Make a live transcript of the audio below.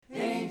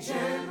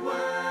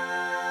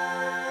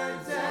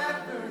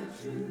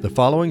The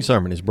following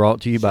sermon is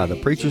brought to you by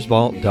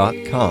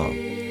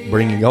thepreachersvault.com,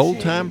 bringing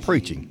old-time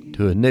preaching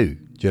to a new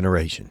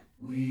generation.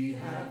 We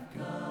have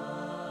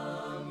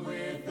come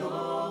with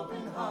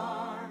open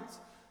hearts,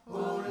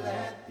 oh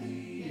let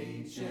the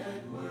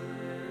ancient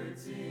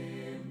words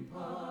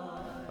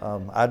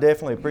impart. I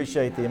definitely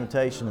appreciate the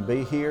invitation to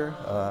be here.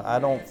 I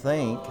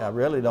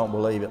really don't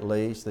believe at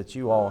least, that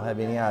you all have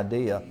any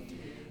idea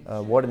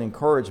what an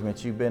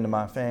encouragement you've been to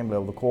my family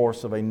over the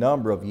course of a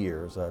number of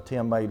years.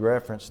 Tim made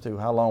reference to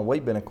how long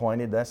we've been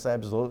acquainted. That's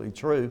absolutely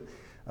true.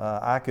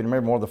 I can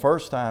remember one of the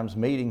first times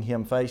meeting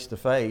him face to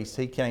face.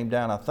 He came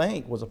down, I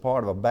think, was a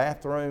part of a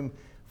bathroom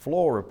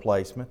floor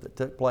replacement that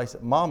took place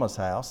at Mama's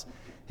house.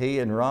 He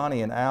and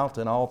Ronnie and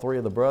Alton, all three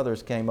of the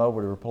brothers, came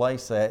over to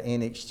replace that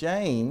in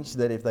exchange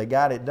that if they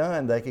got it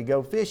done, they could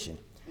go fishing.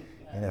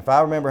 And if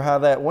I remember how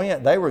that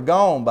went, they were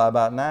gone by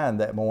about 9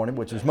 that morning,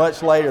 which is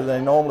much later than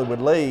they normally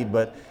would leave,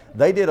 but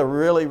they did a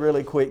really,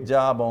 really quick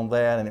job on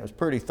that, and it was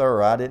pretty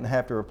thorough. I didn't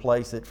have to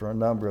replace it for a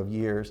number of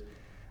years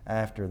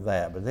after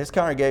that. But this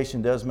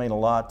congregation does mean a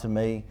lot to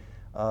me.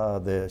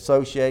 The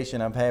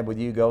association I've had with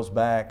you goes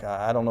back,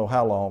 I don't know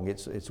how long.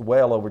 It's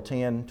well over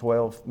 10,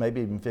 12, maybe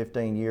even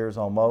 15 years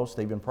almost,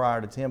 even prior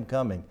to Tim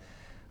coming.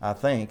 I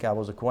think I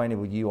was acquainted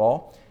with you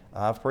all.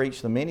 I've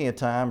preached many a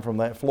time from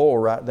that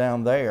floor right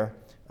down there.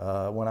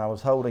 When I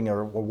was holding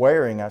or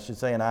wearing, I should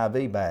say, an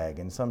IV bag.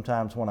 And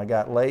sometimes when I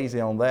got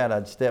lazy on that,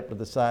 I'd step to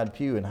the side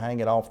pew and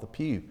hang it off the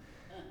pew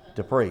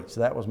to preach.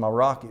 That was my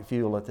rocket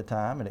fuel at the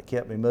time, and it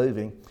kept me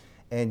moving.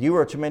 And you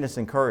were a tremendous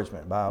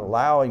encouragement by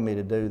allowing me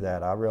to do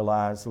that. I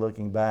realized,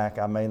 looking back,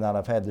 I may not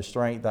have had the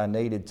strength I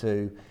needed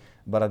to,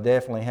 but I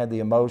definitely had the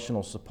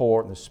emotional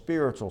support and the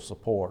spiritual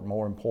support,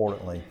 more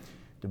importantly,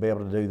 to be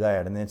able to do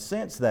that. And then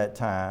since that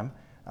time,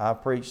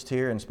 I've preached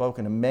here and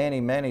spoken to many,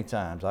 many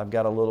times. I've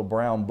got a little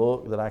brown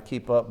book that I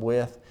keep up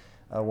with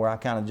where I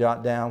kind of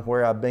jot down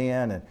where I've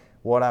been and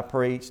what I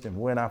preached and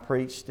when I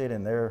preached it.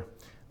 And there are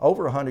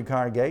over 100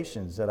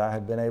 congregations that I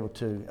have been able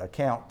to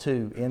account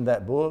to in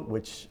that book,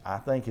 which I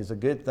think is a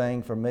good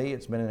thing for me.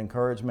 It's been an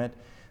encouragement.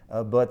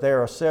 But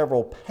there are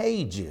several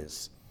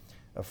pages,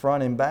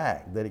 front and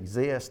back, that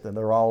exist, and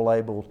they're all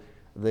labeled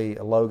the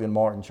Logan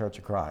Martin Church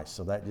of Christ.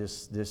 So that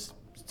just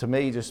to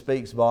me, just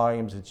speaks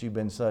volumes that you've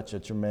been such a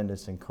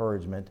tremendous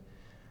encouragement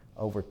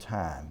over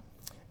time.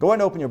 Go ahead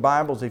and open your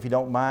Bibles, if you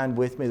don't mind,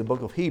 with me, the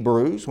book of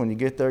Hebrews. When you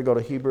get there, go to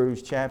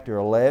Hebrews chapter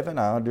 11.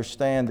 I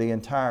understand the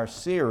entire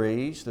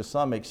series, to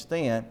some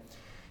extent,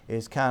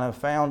 is kind of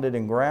founded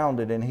and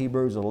grounded in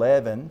Hebrews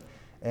 11.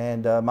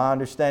 And my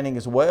understanding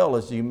as well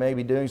is you may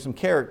be doing some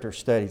character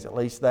studies. At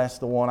least that's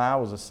the one I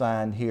was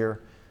assigned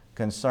here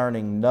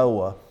concerning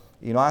Noah.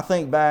 You know, I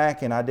think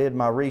back and I did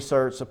my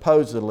research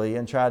supposedly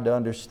and tried to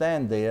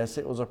understand this.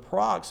 It was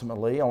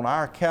approximately, on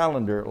our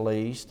calendar at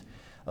least,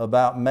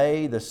 about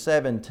May the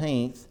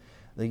 17th.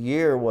 The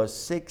year was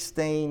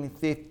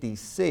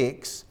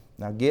 1656.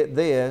 Now get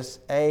this,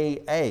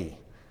 AA,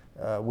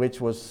 which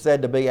was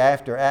said to be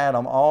after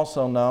Adam,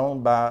 also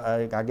known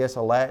by, I guess,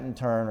 a Latin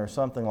term or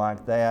something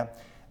like that,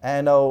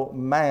 Anno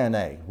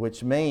Domini,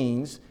 which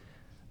means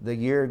the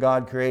year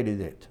God created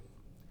it.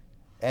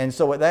 And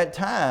so at that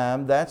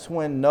time, that's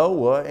when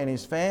Noah and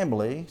his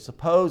family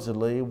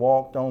supposedly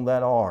walked on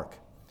that ark.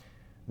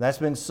 That's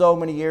been so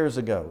many years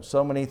ago,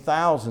 so many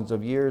thousands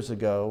of years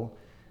ago.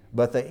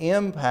 But the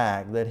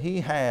impact that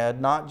he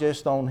had, not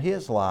just on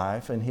his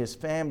life and his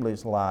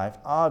family's life,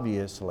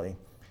 obviously,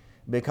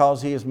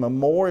 because he is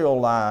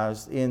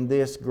memorialized in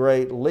this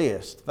great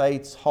list,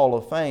 Faith's Hall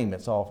of Fame,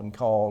 it's often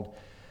called,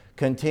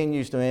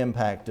 continues to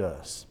impact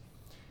us.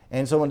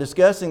 And so in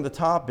discussing the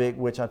topic,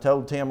 which I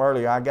told Tim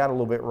earlier, I got a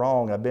little bit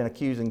wrong. I've been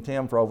accusing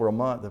Tim for over a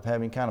month of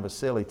having kind of a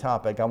silly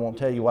topic. I won't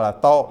tell you what I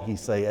thought he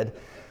said,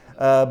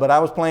 but I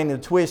was planning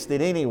to twist it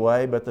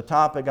anyway. But the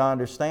topic, I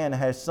understand,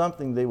 has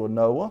something to do with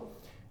Noah.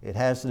 It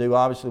has to do,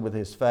 obviously, with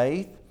his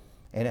faith.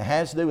 And it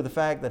has to do with the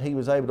fact that he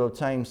was able to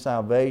obtain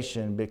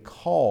salvation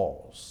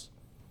because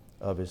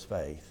of his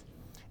faith.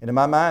 And in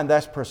my mind,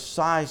 that's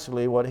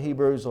precisely what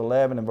Hebrews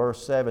 11 and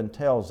verse 7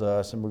 tells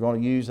us. And we're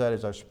going to use that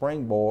as our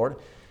springboard.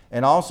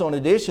 And also, in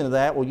addition to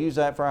that, we'll use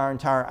that for our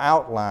entire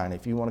outline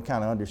if you want to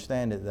kind of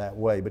understand it that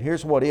way. But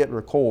here's what it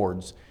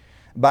records.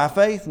 By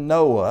faith,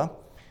 Noah,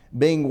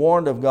 being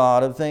warned of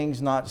God of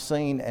things not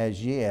seen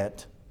as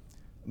yet,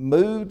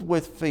 moved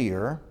with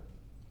fear,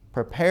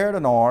 prepared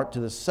an ark to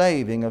the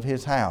saving of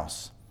his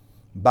house,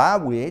 by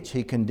which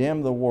he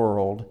condemned the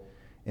world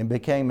and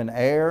became an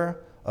heir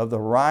of the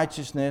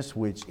righteousness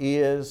which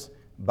is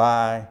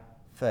by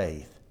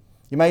faith.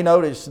 You may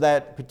notice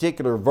that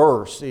particular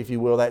verse, if you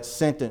will, that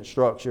sentence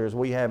structure as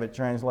we have it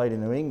translated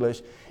into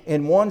English,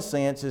 in one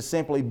sense is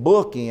simply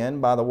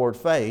bookend by the word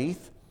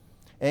faith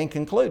and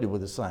concluded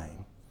with the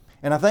same.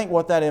 And I think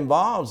what that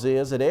involves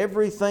is that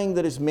everything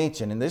that is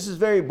mentioned, and this is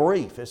very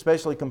brief,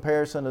 especially in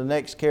comparison to the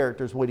next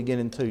characters we get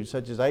into,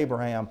 such as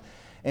Abraham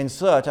and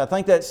such, I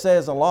think that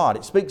says a lot.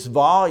 It speaks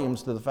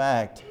volumes to the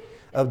fact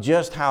of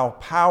just how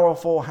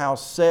powerful, how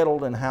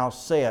settled, and how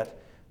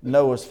set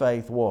Noah's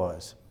faith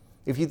was.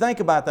 If you think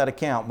about that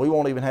account, we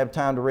won't even have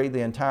time to read the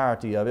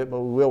entirety of it,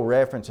 but we will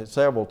reference it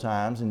several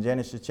times in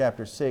Genesis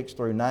chapter 6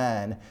 through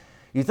 9.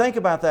 You think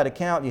about that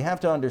account, you have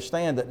to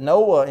understand that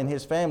Noah and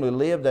his family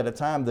lived at a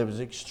time that was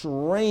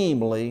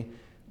extremely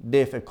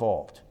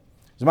difficult.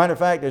 As a matter of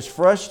fact, as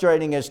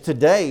frustrating as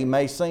today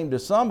may seem to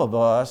some of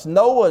us,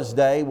 Noah's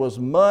day was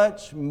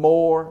much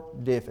more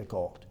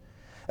difficult.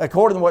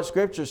 According to what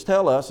Scriptures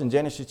tell us in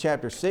Genesis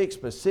chapter 6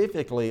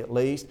 specifically at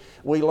least,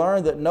 we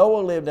learn that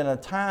Noah lived in a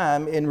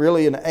time, in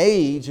really an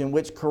age, in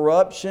which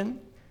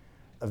corruption,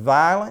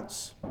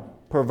 violence,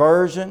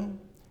 perversion,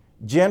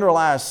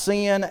 generalized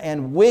sin,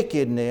 and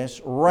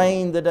wickedness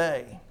reigned the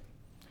day.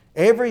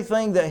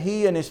 Everything that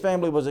he and his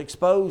family was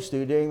exposed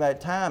to during that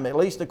time, at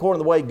least according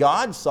to the way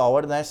God saw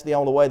it, and that's the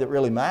only way that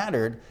really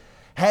mattered,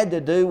 had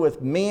to do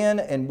with men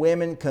and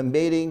women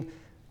committing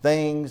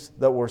things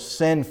that were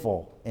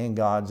sinful in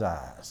God's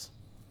eyes.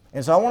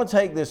 And so I want to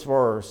take this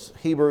verse,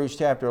 Hebrews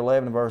chapter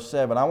 11, verse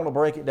 7. I want to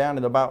break it down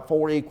into about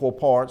 4 equal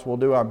parts. We'll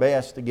do our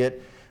best to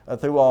get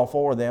through all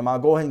 4 of them. I'll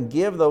go ahead and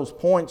give those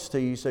points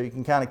to you so you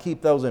can kind of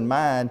keep those in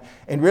mind.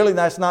 And really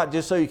that's not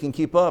just so you can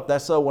keep up.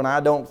 That's so when I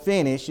don't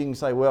finish, you can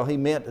say, well, he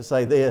meant to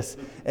say this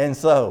and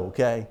so,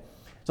 okay?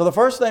 So the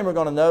first thing we're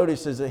going to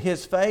notice is that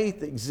his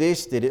faith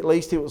existed, at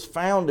least it was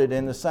founded,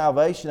 and the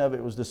salvation of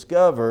it was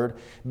discovered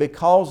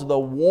because of the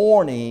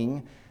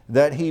warning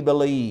that he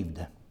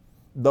believed.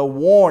 The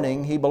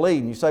warning he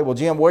believed. And you say, well,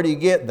 Jim, where do you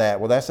get that?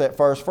 Well, that's that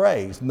first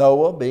phrase,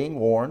 Noah being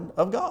warned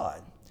of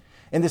God.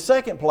 In the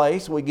second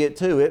place, we get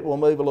to it, we'll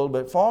move a little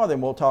bit farther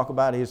and we'll talk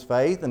about his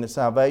faith and the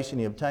salvation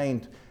he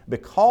obtained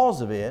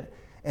because of it.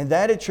 And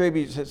that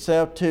attributes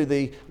itself to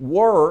the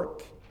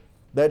work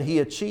that he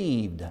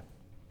achieved.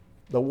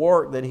 The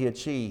work that he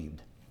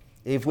achieved.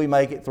 If we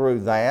make it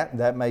through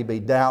that may be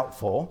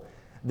doubtful.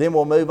 Then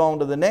we'll move on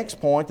to the next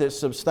point that's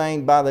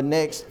sustained by the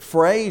next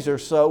phrase or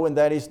so, and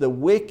that is the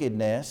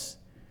wickedness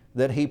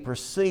that he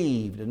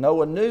perceived. And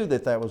Noah knew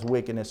that there was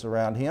wickedness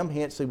around him,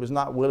 hence he was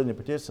not willing to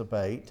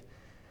participate.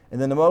 And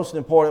then the most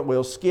important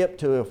we'll skip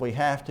to if we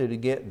have to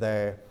get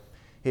there.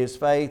 His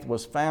faith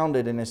was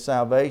founded and his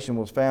salvation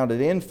was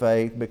founded in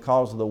faith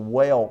because of the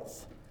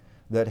wealth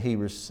that he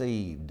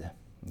received.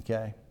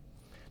 Okay?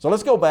 So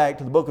let's go back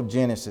to the book of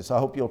Genesis. I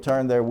hope you'll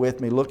turn there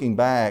with me looking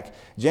back.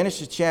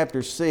 Genesis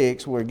chapter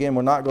 6, where again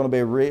we're not going to be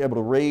able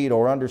to read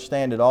or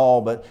understand it all,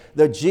 but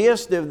the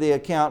gist of the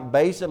account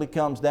basically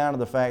comes down to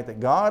the fact that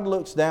God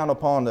looks down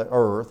upon the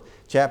earth,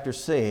 chapter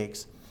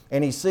 6,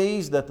 and he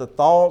sees that the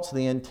thoughts,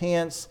 the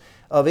intents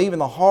of even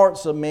the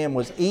hearts of men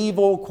was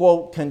evil,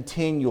 quote,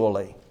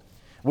 continually.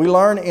 We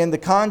learn in the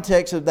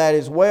context of that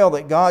as well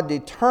that God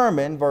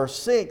determined, verse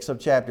 6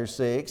 of chapter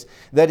 6,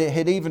 that it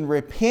had even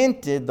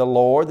repented the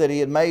Lord that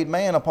he had made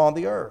man upon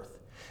the earth.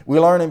 We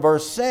learn in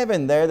verse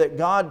 7 there that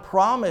God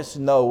promised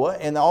Noah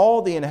and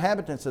all the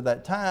inhabitants of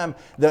that time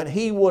that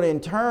he would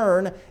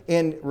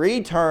in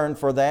return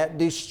for that,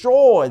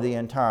 destroy the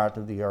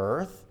entirety of the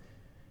earth.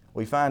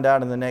 We find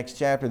out in the next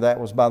chapter that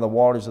was by the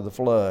waters of the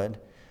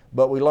flood.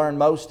 But we learn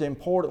most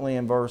importantly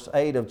in verse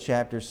 8 of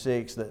chapter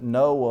 6 that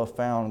Noah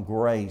found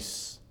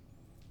grace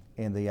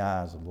in the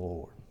eyes of the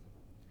Lord.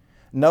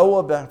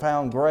 Noah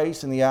found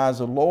grace in the eyes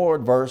of the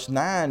Lord, verse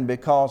 9,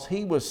 because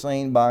he was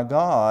seen by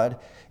God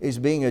as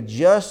being a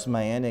just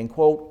man and,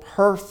 quote,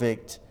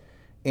 perfect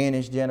in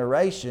his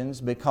generations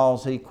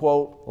because he,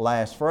 quote,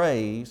 last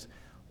phrase,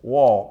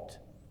 walked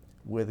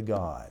with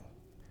God.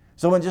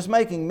 So in just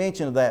making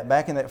mention of that,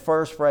 back in that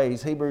first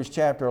phrase, Hebrews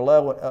chapter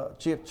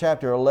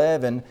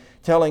 11,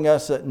 telling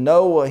us that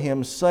Noah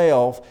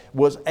himself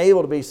was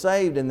able to be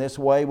saved in this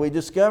way, we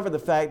discover the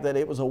fact that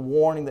it was a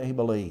warning that he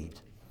believed.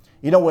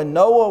 You know, when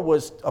Noah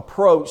was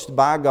approached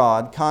by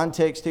God,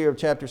 context here of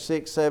chapter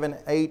 6, 7,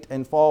 8,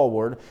 and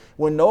forward,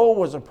 when Noah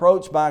was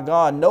approached by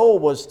God, Noah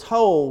was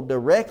told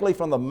directly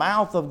from the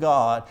mouth of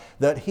God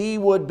that he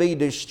would be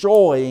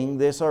destroying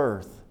this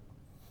earth.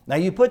 Now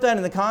you put that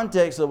in the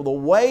context of the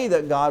way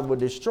that God would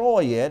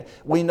destroy it.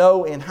 We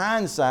know in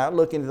hindsight,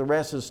 looking at the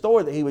rest of the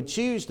story, that he would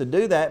choose to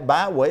do that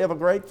by way of a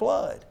great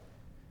flood.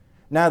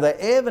 Now the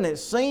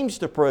evidence seems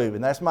to prove,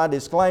 and that's my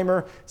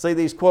disclaimer, see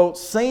these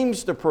quotes,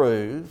 seems to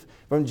prove,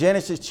 from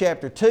Genesis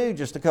chapter 2,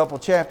 just a couple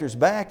chapters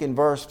back in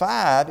verse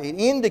 5, it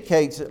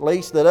indicates at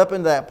least that up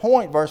in that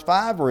point, verse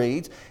 5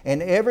 reads,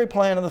 and every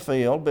plant of the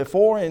field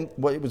before it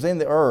was in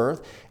the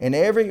earth, and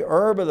every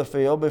herb of the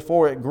field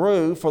before it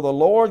grew, for the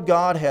Lord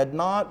God had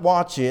not,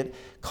 watch it,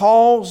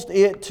 caused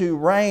it to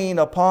rain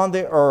upon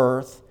the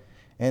earth,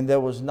 and there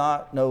was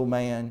not no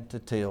man to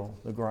till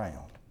the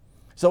ground.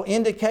 So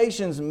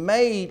indications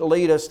may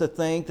lead us to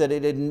think that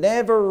it had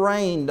never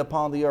rained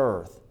upon the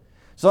earth.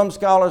 Some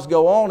scholars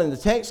go on, and the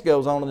text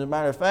goes on, as a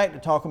matter of fact, to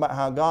talk about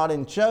how God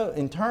in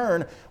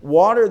turn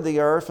watered the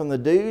earth from the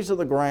dews of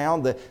the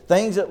ground, the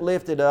things that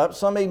lifted up.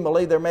 Some even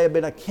believe there may have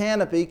been a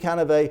canopy,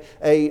 kind of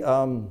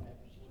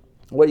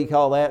what do you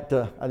call that?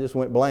 I just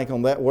went blank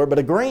on that word, but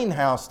a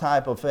greenhouse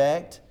type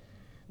effect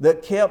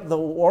that kept the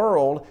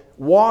world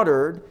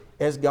watered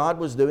as God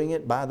was doing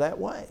it by that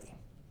way.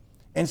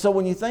 And so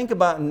when you think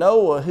about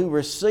Noah who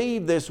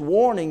received this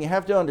warning, you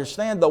have to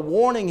understand the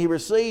warning he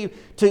received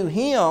to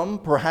him,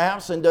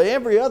 perhaps, and to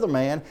every other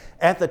man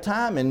at the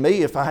time, and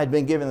me, if I had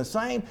been given the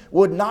same,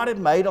 would not have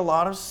made a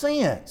lot of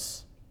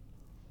sense.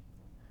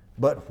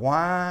 But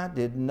why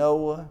did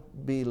Noah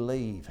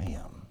believe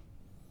him?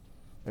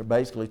 There are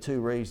basically two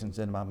reasons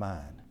in my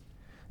mind.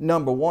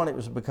 Number one, it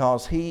was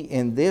because he,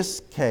 in this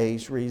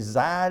case,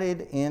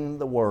 resided in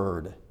the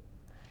Word.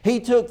 He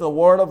took the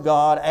Word of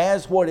God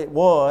as what it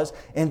was,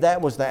 and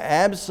that was the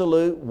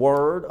absolute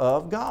Word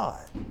of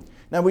God.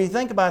 Now, when you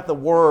think about the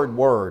word,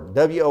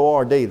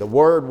 W-O-R-D, the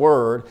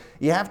word,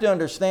 you have to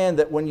understand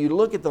that when you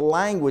look at the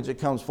language that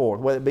comes forth,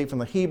 whether it be from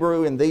the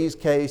Hebrew in these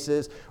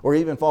cases, or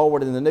even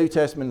forward in the New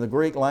Testament in the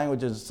Greek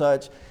languages and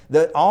such,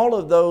 that all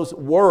of those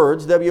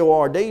words,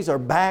 W-O-R-Ds, are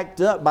backed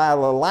up by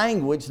the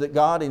language that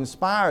God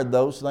inspired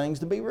those things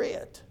to be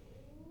writ.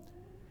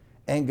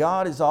 And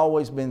God has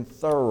always been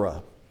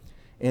thorough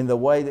in the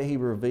way that He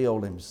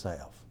revealed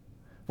Himself.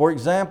 For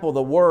example,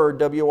 the word,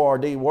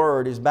 W-O-R-D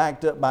word, is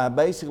backed up by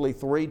basically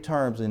 3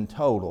 terms in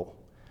total.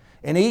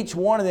 And each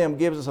one of them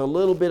gives us a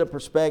little bit of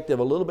perspective,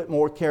 a little bit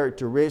more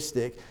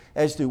characteristic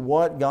as to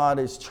what God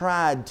has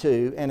tried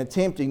to and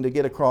attempting to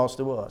get across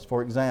to us.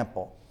 For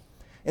example,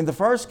 in the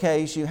first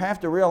case, you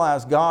have to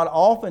realize God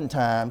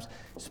oftentimes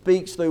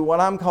speaks through what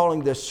I'm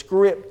calling the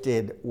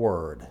scripted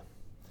word.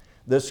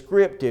 The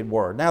scripted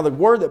word. Now, the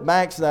word that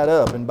backs that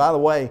up, and by the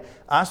way,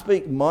 I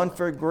speak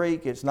Munford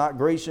Greek. It's not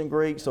Grecian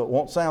Greek, so it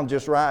won't sound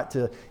just right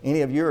to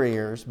any of your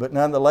ears, but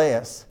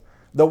nonetheless,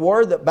 the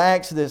word that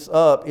backs this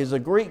up is a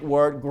Greek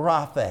word,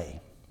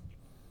 graphe.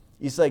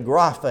 You say,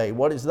 graphe,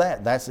 what is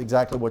that? That's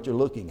exactly what you're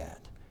looking at.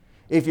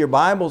 If your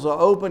Bibles are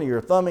open or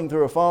you're thumbing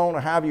through a phone or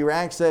however you're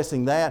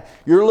accessing that,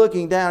 you're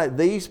looking down at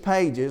these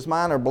pages.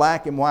 Mine are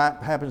black and white,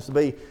 happens to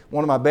be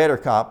one of my better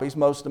copies.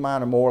 Most of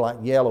mine are more like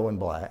yellow and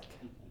black.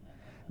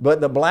 But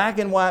the black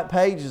and white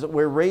pages that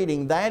we're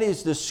reading, that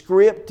is the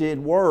scripted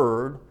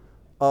Word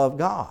of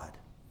God.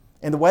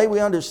 And the way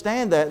we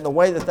understand that and the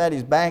way that that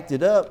is backed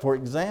it up, for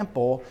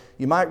example,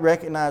 you might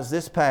recognize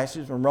this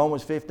passage from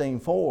Romans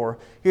 15:4.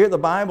 Here the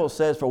Bible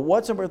says, "For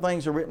whatsoever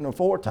things are written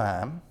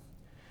aforetime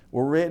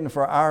were written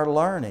for our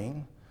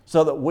learning,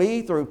 so that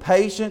we through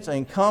patience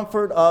and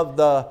comfort of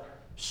the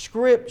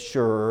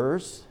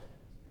Scriptures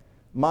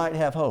might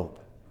have hope."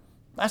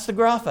 That's the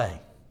graphe.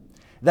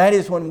 That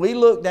is, when we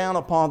look down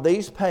upon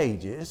these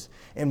pages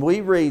and we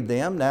read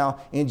them, now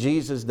in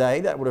Jesus' day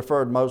that would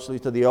refer mostly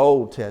to the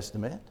Old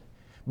Testament,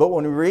 but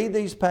when we read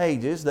these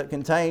pages that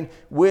contain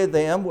with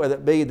them, whether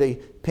it be the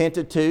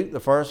Pentateuch, the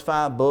first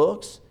 5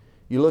 books,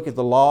 you look at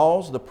the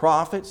laws, the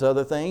prophets,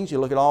 other things, you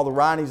look at all the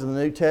writings of the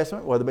New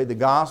Testament, whether it be the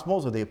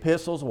Gospels or the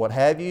epistles or what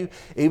have you,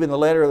 even the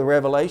letter of the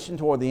Revelation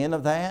toward the end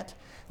of that,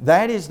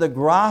 that is the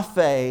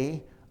graphe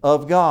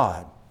of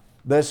God,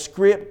 the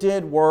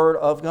scripted Word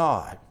of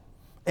God.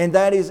 And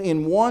that is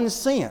in one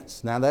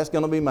sense, now that's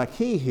going to be my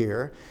key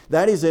here,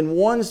 that is in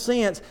one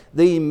sense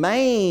the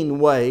main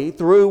way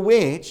through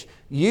which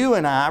you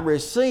and I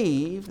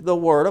receive the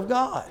Word of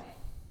God.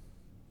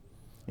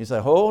 You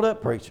say, hold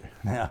up, preacher.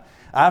 Now,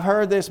 I've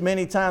heard this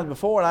many times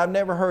before, and I've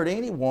never heard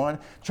anyone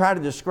try to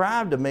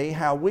describe to me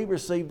how we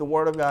receive the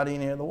Word of God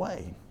any other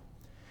way.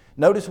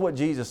 Notice what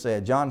Jesus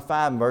said, John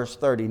 5 verse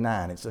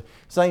 39. It's the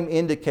same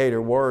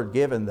indicator word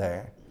given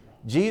there.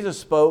 Jesus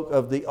spoke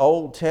of the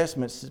Old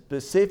Testament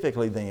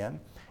specifically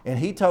then, and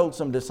He told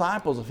some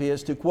disciples of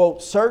His to,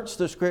 quote, "Search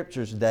the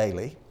Scriptures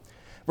daily,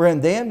 for in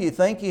them you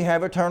think you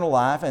have eternal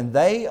life, and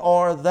they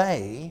are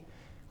they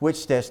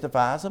which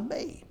testifies of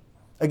me."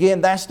 Again,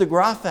 that's the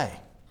graphe.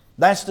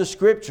 That's the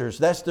Scriptures.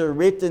 That's the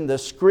written, the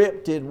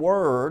scripted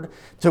Word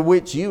to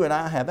which you and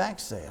I have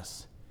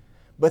access.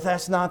 But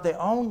that's not the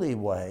only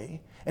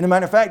way. And as a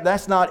matter of fact,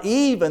 that's not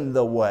even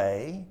the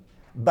way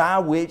by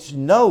which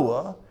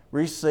Noah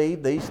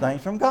received these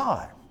things from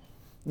God.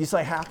 You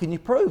say, how can you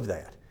prove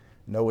that?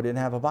 Noah didn't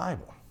have a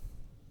Bible.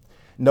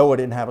 Noah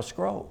didn't have a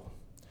scroll.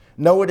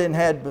 Noah didn't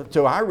have,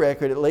 to our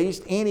record at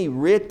least, any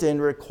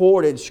written,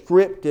 recorded,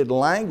 scripted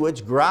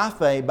language,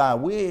 graphe, by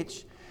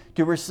which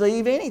to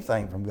receive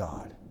anything from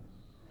God.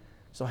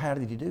 So how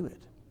did he do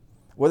it?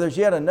 Well, there's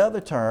yet another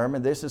term,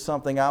 and this is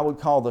something I would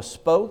call the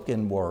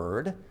spoken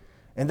word,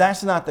 and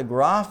that's not the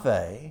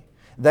graphe.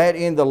 That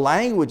in the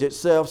language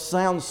itself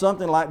sounds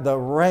something like the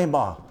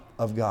rhema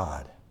of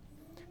God.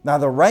 Now,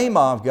 the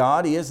rhema of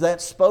God is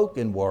that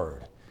spoken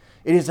word.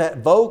 It is that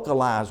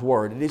vocalized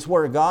word. It is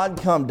where God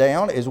come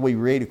down, as we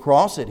read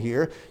across it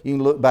here. You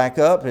can look back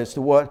up as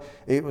to what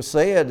it was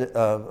said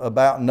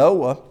about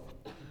Noah.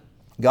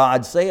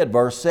 God said,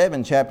 verse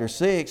 7, chapter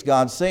 6,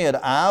 God said,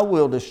 "I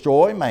will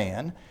destroy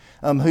man,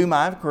 whom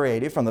I have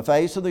created from the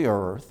face of the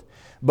earth,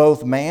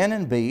 both man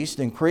and beast,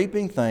 and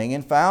creeping thing,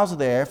 and fowls of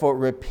the air, for it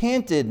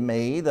repented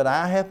me that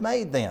I have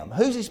made them."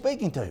 Who's he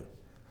speaking to?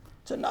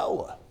 To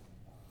Noah.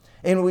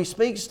 And when he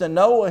speaks to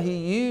Noah, he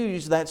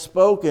used that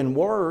spoken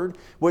word,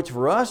 which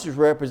for us is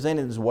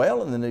represented as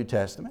well in the New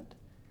Testament.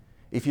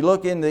 If you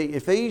look in the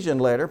Ephesian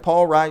letter,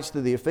 Paul writes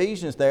to the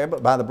Ephesians there,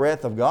 but by the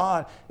breath of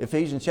God,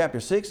 Ephesians chapter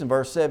 6 and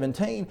verse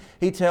 17,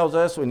 he tells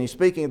us when he's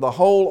speaking of the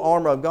whole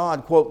armor of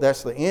God, quote,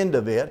 that's the end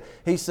of it,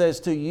 he says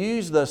to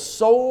use the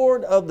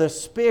sword of the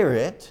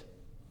Spirit,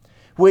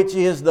 which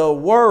is the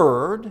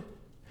Word,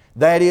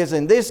 that is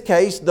in this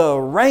case the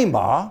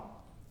Rhema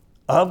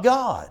of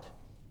God.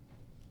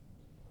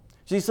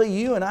 So you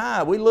see, you and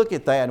I, we look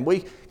at that and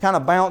we kind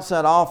of bounce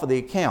that off of the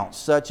accounts,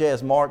 such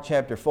as Mark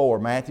chapter 4.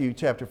 Matthew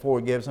chapter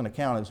 4 gives an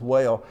account as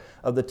well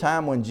of the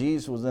time when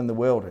Jesus was in the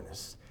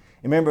wilderness.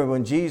 Remember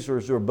when Jesus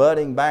was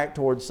rebutting back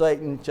towards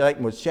Satan,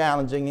 Satan was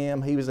challenging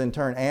him. He was in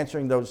turn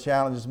answering those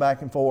challenges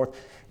back and forth.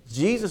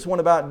 Jesus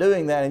went about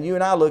doing that, and you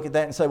and I look at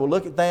that and say, well,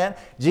 look at that.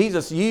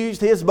 Jesus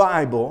used His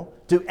Bible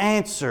to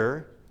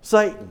answer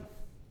Satan.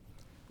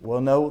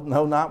 Well, no,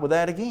 not with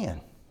that again.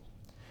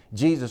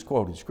 Jesus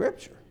quoted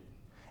Scripture.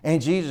 And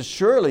Jesus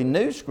surely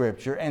knew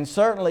Scripture and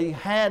certainly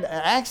had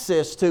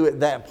access to at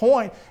that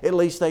point at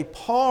least a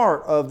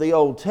part of the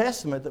Old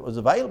Testament that was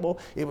available.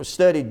 It was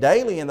studied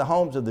daily in the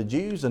homes of the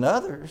Jews and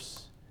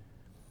others.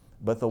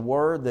 But the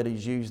word that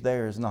is used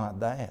there is not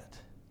that.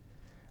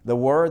 The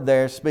word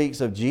there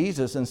speaks of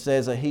Jesus and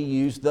says that He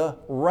used the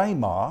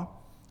Rhema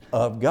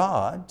of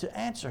God to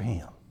answer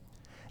him.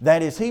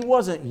 That is, He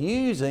wasn't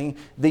using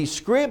the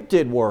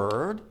scripted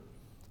word.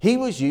 He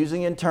was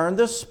using in turn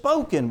the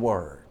spoken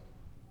word.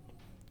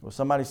 Well,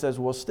 somebody says,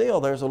 well,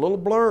 still, there's a little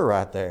blur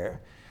right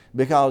there.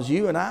 Because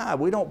you and I,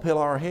 we don't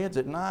pillow our heads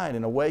at night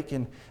and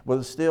awaken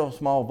with a still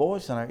small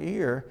voice in our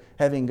ear,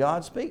 having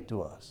God speak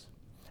to us.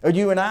 Or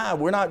you and I,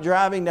 we're not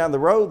driving down the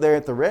road there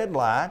at the red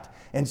light,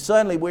 and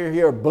suddenly we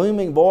hear a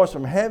booming voice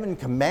from heaven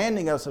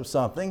commanding us of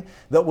something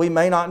that we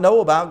may not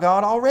know about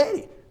God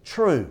already.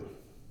 True.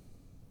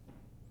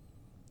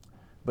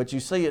 But you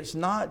see, it's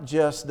not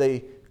just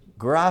the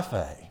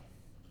graphe.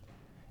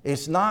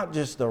 It's not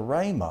just the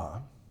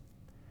rhema.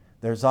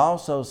 There's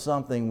also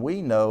something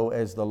we know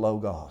as the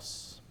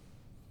Logos.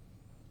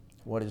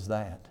 What is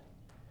that?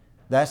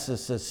 That's a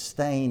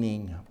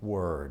sustaining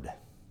word.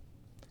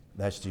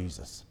 That's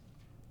Jesus.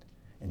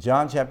 In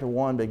John chapter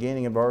 1,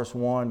 beginning in verse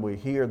 1, we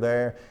hear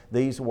there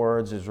these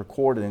words is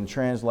recorded and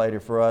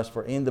translated for us.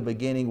 For in the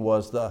beginning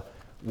was the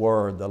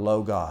Word, the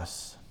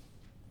Logos.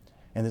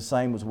 And the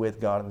same was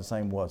with God and the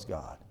same was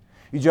God.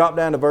 You drop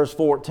down to verse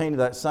 14 of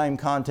that same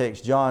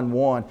context, John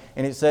 1,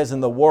 and it says,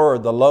 and the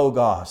Word, the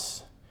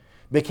Logos,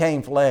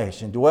 became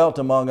flesh and dwelt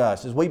among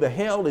us as we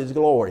beheld His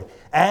glory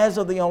as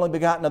of the only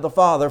begotten of the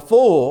Father,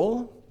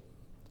 full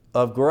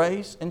of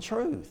grace and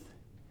truth.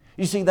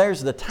 You see,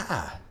 there's the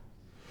tie.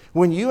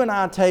 When you and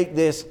I take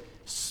this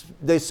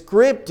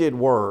scripted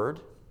word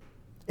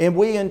and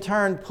we in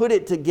turn put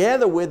it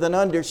together with an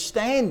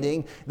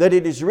understanding that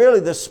it is really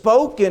the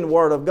spoken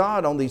word of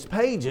God on these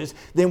pages,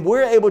 then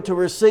we're able to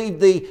receive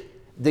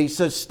the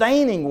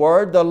sustaining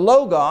word, the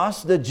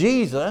Logos, the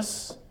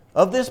Jesus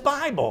of this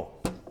Bible.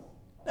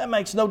 That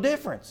makes no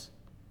difference.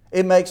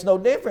 It makes no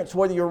difference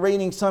whether you're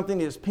reading something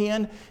that's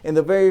penned in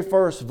the very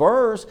first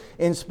verse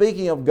in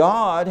speaking of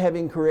God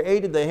having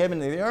created the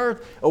heaven and the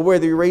earth, or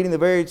whether you're reading the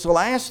very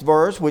last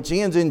verse, which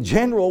ends in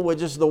general with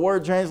just the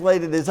word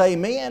translated as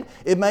amen.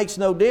 It makes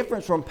no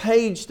difference. From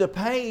page to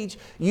page,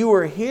 you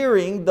are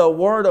hearing the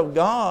Word of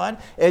God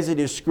as it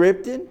is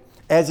scripted,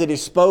 as it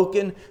is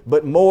spoken,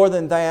 but more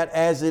than that,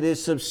 as it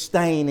is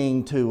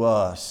sustaining to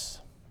us.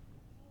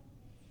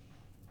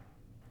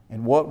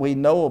 And what we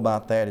know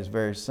about that is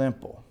very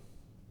simple.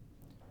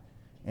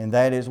 And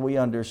that is we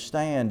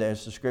understand,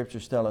 as the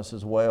Scriptures tell us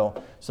as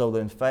well, so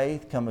then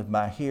faith cometh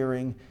by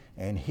hearing,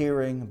 and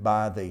hearing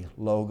by the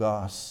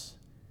Logos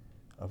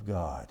of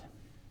God.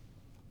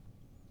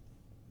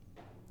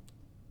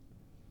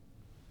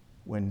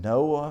 When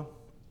Noah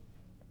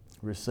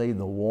received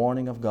the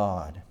warning of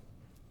God,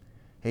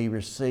 he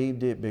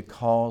received it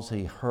because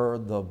he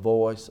heard the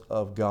voice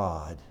of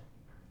God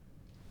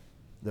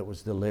that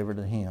was delivered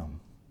to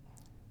him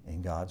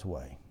in God's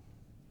way.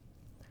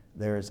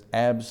 There is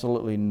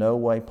absolutely no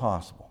way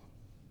possible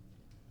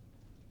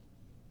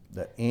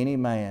that any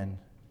man,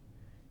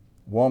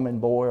 woman,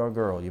 boy, or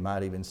girl, you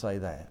might even say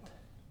that,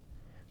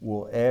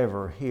 will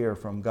ever hear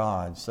from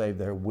God save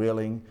they're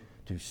willing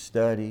to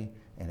study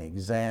and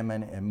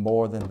examine, and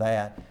more than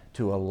that,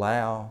 to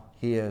allow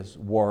His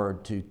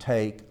Word to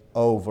take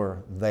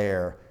over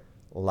their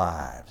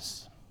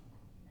lives.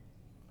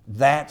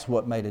 That's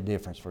what made a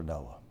difference for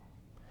Noah.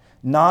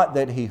 Not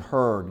that he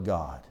heard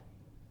God,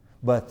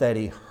 but that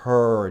he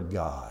heard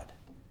God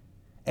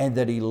and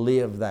that he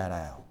lived that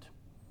out.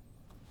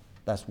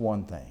 That's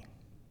one thing.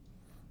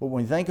 But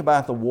when you think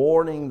about the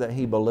warning that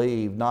he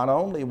believed, not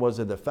only was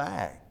it the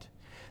fact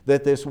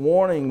that this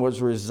warning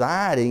was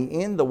residing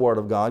in the Word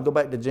of God, go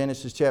back to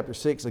Genesis chapter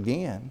 6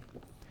 again.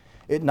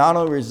 It not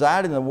only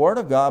resided in the Word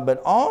of God,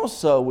 but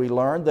also we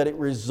learned that it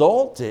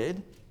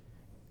resulted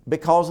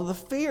because of the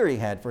fear he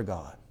had for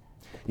God.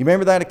 You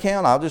remember that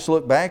account? I'll just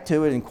look back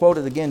to it and quote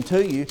it again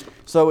to you.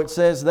 So it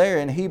says there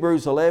in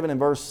Hebrews 11 and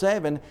verse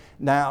 7,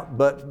 now,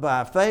 but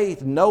by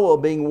faith Noah,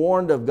 being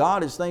warned of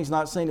God as things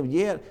not seen of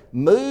yet,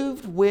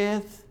 moved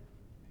with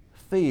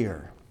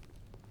fear.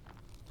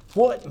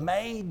 What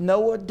made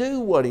Noah do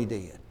what he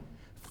did?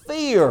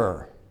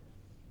 Fear.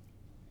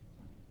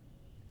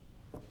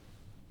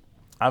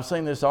 I've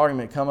seen this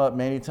argument come up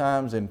many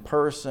times in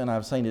person.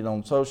 I've seen it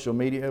on social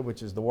media,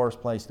 which is the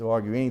worst place to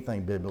argue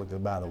anything biblically,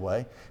 by the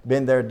way.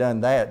 Been there,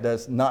 done that.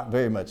 Does not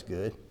very much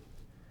good.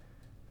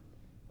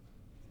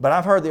 But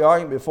I've heard the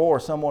argument before.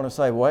 Someone will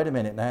say, wait a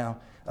minute now.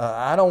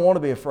 I don't want to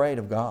be afraid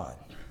of God.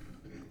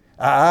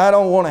 I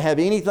don't want to have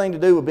anything to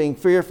do with being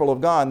fearful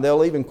of God. And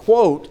they'll even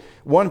quote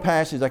one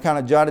passage I kind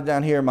of jotted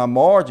down here in my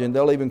margin.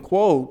 They'll even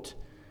quote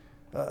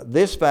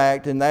this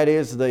fact, and that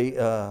is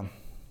the...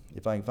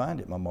 if I can find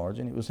it in my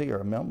margin, it was here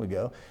a moment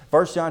ago.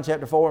 1 John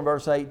chapter 4 and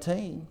verse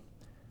 18.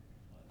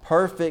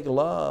 Perfect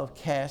love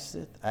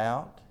casteth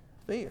out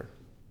fear.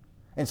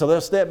 And so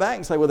they'll step back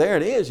and say, well, there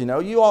it is.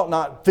 You ought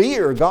not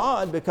fear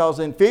God, because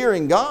in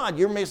fearing God,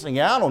 you're missing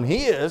out on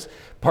His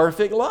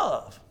perfect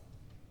love.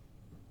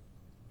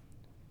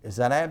 Is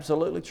that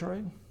absolutely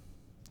true?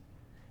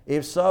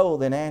 If so,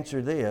 then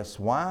answer this.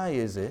 Why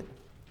is it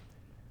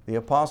the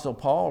Apostle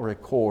Paul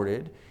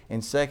recorded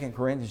in 2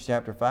 Corinthians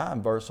chapter 5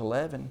 and verse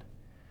 11,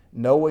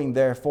 knowing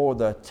therefore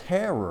the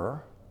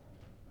terror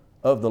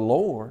of the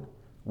Lord,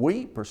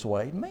 we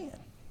persuade men?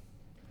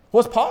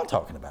 What's Paul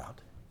talking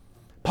about?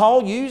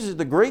 Paul uses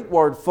the Greek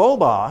word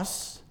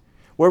phobos,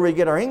 where we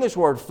get our English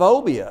word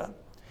phobia,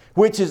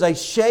 which is a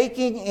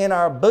shaking in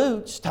our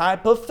boots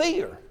type of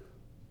fear.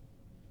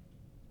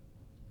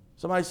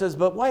 Somebody says,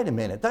 but wait a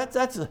minute,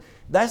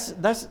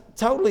 that's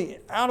totally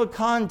out of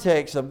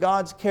context of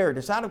God's character.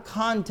 It's out of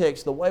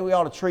context the way we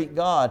ought to treat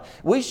God.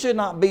 We should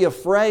not be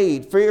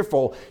afraid,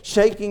 fearful,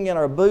 shaking in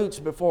our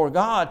boots before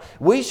God.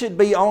 We should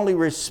be only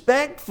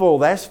respectful,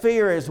 that's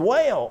fear as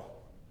well,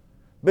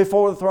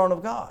 before the throne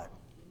of God.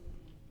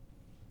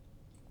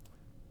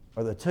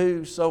 Are the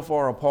two so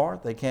far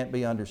apart they can't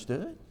be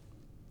understood?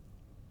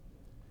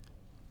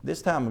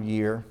 This time of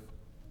year,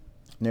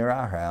 near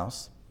our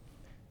house,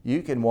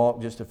 you can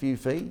walk just a few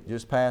feet,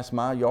 just past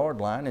my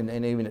yard line,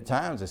 and even at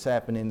times it's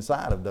happened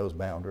inside of those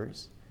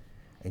boundaries,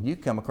 and you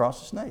come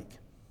across a snake.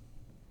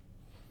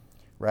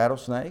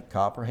 Rattlesnake,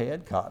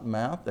 copperhead,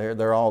 cottonmouth,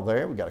 they're all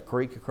there. We've got a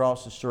creek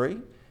across the street.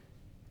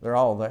 They're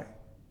all there.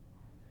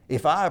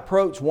 If I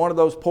approach one of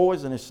those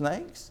poisonous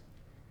snakes,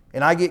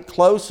 and I get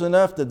close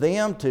enough to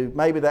them, to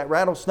maybe that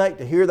rattlesnake,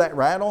 to hear that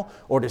rattle,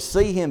 or to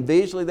see him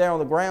visually there on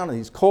the ground, and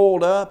he's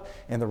coiled up,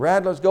 and the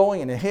rattler's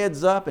going, and the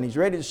head's up, and he's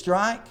ready to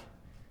strike,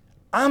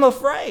 I'm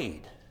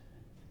afraid.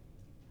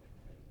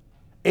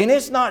 And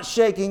it's not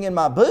shaking in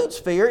my boots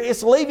fear,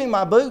 it's leaving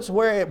my boots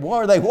where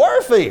they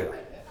were fear.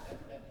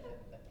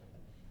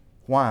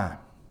 Why?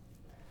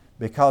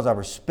 Because I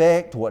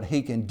respect what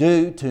He can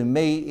do to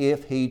me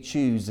if He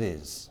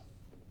chooses.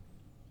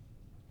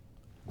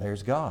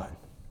 There's God.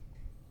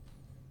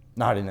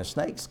 Not in a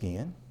snake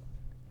skin,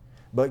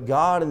 but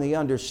God in the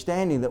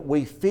understanding that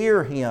we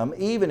fear Him,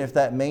 even if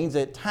that means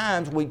at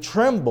times we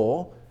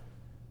tremble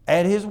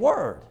at His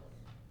word.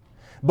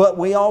 But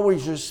we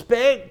always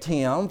respect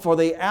Him for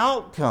the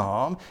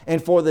outcome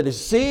and for the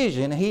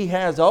decision He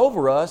has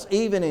over us,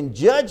 even in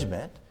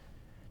judgment,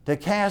 to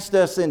cast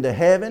us into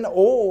heaven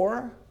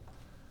or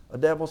a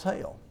devil's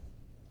hell.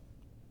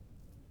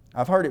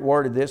 I've heard it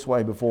worded this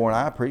way before, and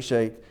I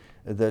appreciate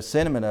the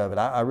sentiment of it.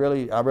 I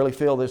really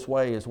feel this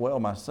way as well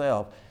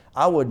myself.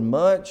 I would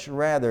much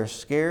rather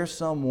scare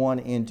someone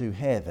into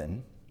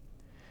heaven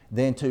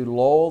than to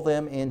lull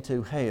them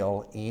into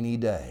hell any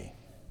day.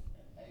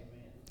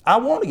 I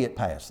want to get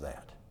past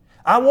that.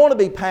 I want to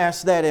be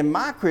past that in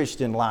my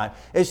Christian life,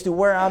 as to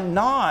where I'm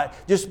not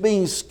just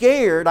being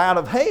scared out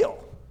of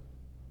hell.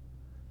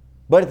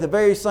 But at the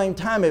very same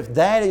time, if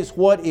that is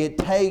what it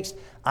takes,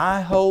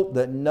 I hope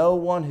that no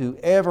one who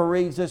ever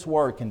reads this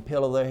word can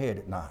pillow their head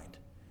at night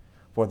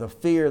for the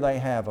fear they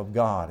have of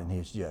God and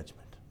His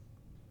judgment.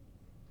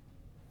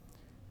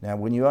 Now,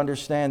 when you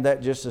understand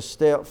that just a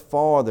step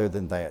farther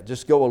than that,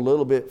 just go a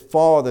little bit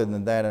farther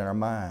than that in our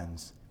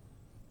minds,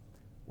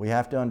 we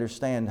have to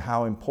understand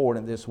how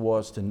important this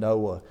was to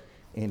Noah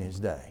in his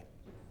day.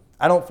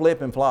 I don't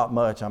flip and flop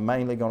much. I'm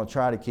mainly going to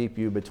try to keep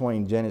you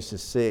between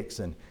Genesis 6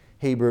 and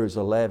Hebrews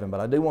 11, but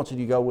I do want you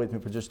to go with me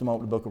for just a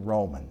moment to the book of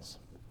Romans.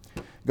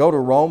 Go to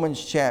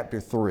Romans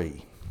chapter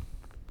 3.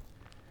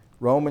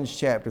 Romans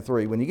chapter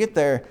 3. When you get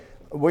there,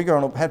 we're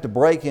going to have to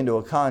break into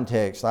a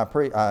context. I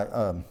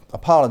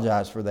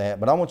apologize for that,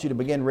 but I want you to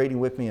begin reading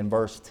with me in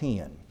verse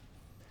 10.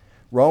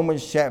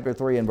 Romans chapter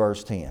 3 and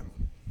verse 10.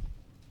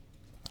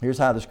 Here's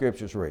how the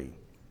Scriptures read.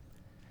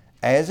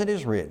 As it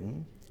is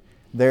written,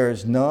 there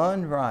is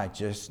none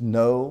righteous,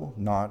 no,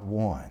 not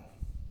one.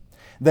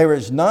 There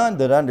is none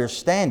that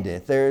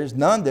understandeth, there is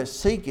none that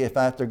seeketh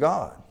after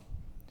God.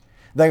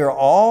 They are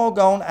all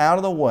gone out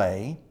of the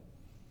way.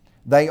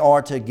 They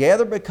are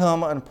together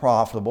become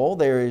unprofitable.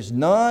 There is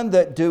none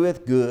that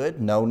doeth good,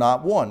 no,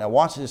 not one. Now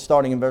watch this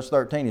starting in verse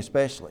 13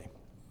 especially.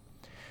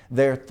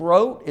 Their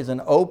throat is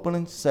an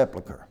open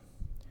sepulchre.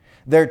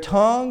 Their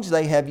tongues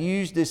they have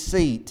used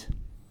deceit.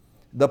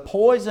 The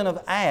poison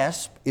of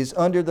asp is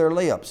under their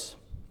lips,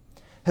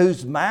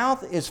 whose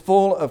mouth is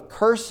full of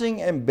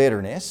cursing and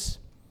bitterness.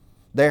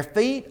 Their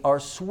feet are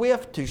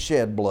swift to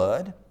shed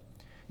blood.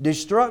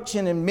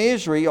 Destruction and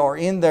misery are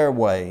in their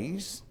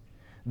ways.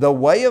 The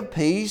way of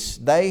peace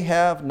they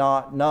have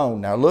not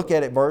known. Now look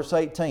at it, verse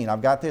 18.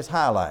 I've got this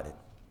highlighted.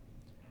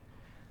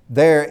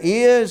 There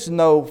is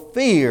no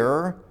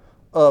fear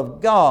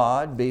of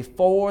God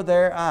before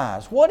their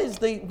eyes. What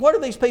are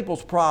these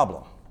people's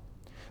problem?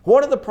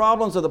 What are the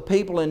problems of the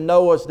people in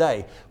Noah's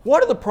day?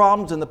 What are the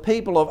problems in the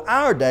people of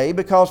our day?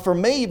 Because for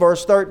me,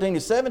 verse 13 to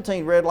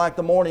 17 read like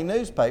the morning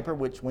newspaper,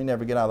 which we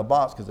never get out of the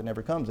box because it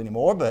never comes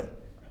anymore,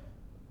 but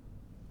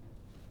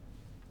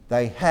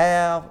they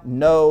have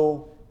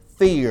no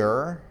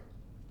fear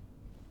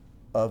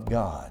of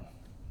God.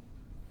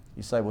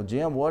 You say, well,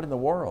 Jim, what in the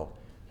world?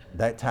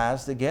 That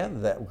ties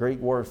together, that Greek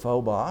word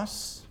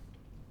phobos,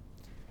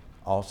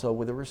 also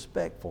with the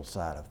respectful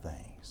side of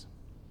things.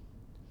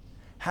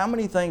 How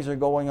many things are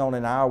going on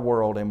in our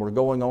world and were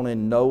going on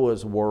in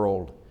Noah's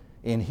world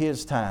in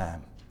his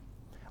time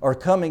are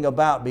coming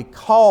about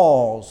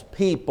because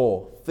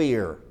people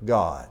fear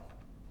God?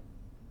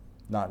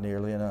 Not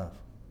nearly enough.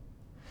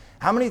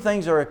 How many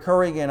things are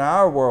occurring in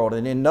our world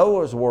and in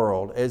Noah's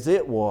world as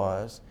it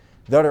was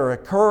that are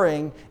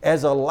occurring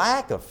as a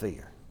lack of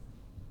fear?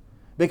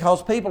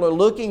 Because people are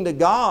looking to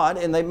God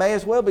and they may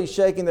as well be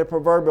shaking their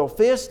proverbial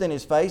fist in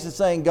His face and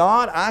saying,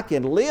 God, I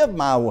can live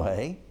my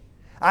way.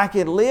 I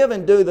can live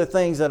and do the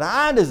things that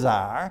I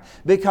desire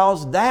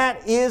because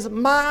that is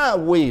my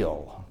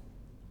will.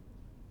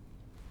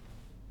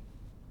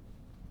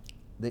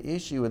 The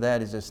issue with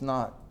that is it's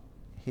not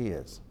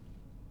His.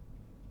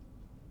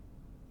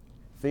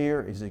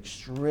 Fear is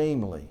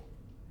extremely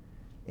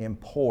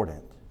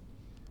important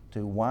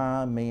to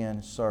why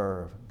men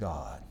serve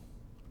God.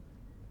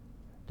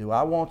 Do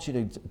I want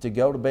you to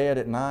go to bed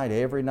at night,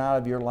 every night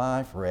of your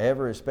life,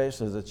 forever,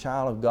 especially as a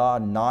child of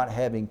God, not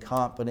having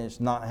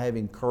confidence, not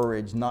having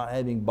courage, not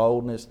having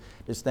boldness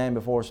to stand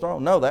before His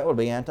throne? No, that would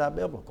be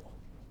anti-biblical.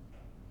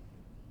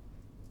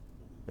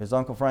 As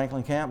Uncle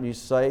Franklin Camp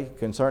used to say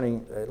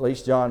concerning at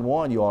least John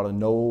 1, you ought to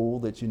know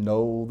that you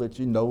know that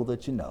you know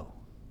that you know.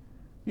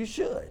 You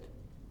should.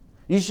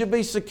 You should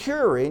be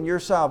secure in your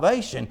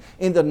salvation,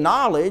 in the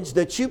knowledge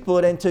that you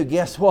put into,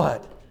 guess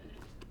what?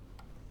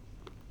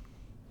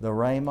 The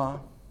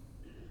Rhema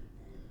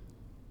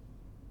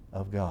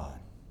of God.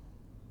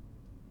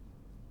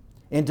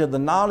 Into the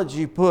knowledge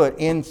you put,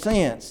 in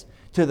sense,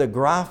 to the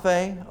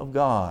graphe of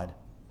God.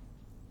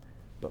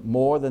 But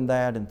more than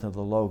that, into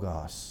the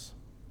Logos,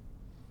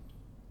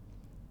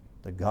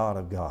 the God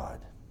of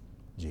God,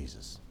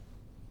 Jesus.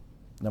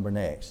 Number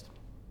next.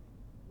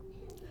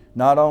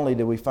 Not only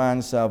do we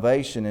find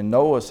salvation in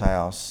Noah's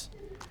house,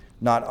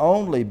 not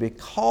only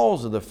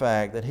because of the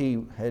fact that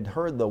he had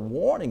heard the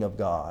warning of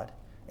God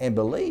and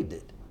believed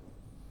it,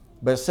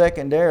 but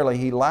secondarily,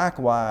 he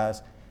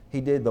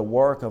did the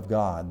work of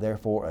God,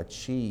 therefore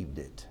achieved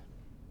it.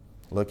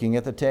 Looking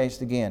at the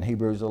text again,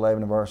 Hebrews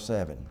 11 verse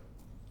 7.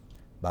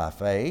 By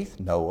faith,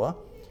 Noah,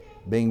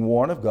 being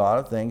warned of God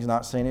of things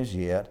not seen as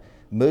yet,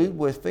 moved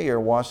with fear,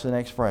 watch the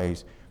next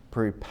phrase,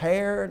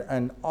 prepared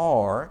an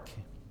ark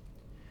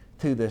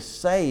to the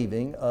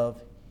saving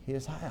of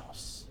his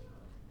house.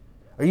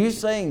 Are you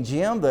saying,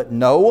 Jim, that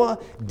Noah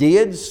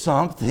did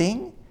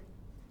something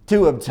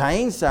to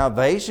obtain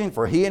salvation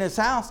for he and his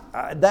house?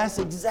 That's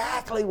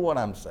exactly what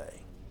I'm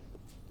saying.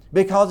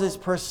 Because it's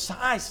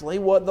precisely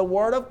what the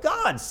Word of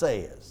God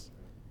says.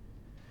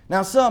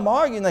 Now some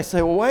argue and they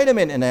say, well, wait a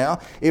minute now.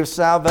 If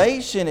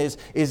salvation is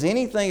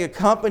anything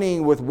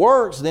accompanying with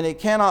works, then it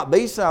cannot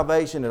be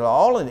salvation at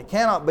all, and it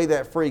cannot be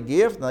that free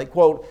gift. And they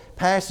quote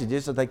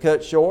passages that they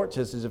cut short,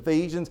 such as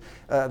Ephesians,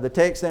 the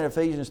text in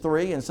Ephesians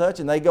 3 and such,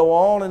 and they go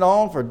on and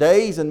on for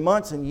days and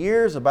months and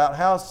years about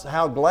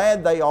how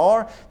glad they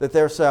are that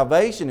their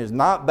salvation is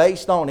not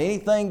based on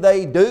anything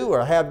they do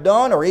or have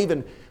done or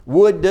even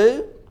would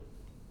do.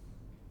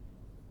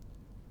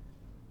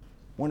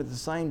 When at the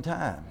same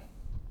time,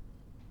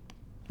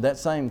 that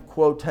same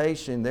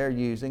quotation they're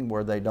using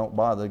where they don't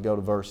bother to go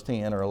to verse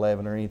 10 or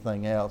 11 or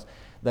anything else,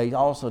 they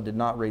also did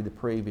not read the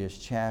previous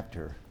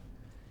chapter,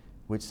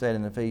 which said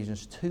in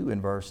Ephesians 2 and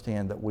verse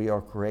 10 that we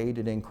are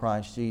created in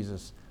Christ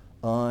Jesus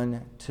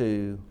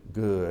unto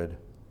good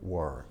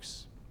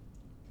works.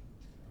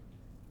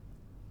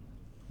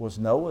 Was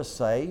Noah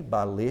saved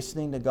by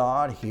listening to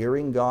God,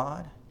 hearing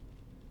God?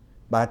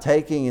 By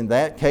taking, in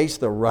that case,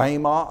 the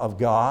Rhema of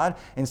God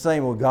and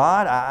saying, well,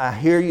 God, I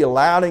hear you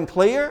loud and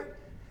clear.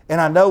 And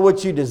I know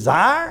what you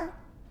desire,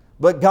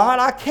 but God,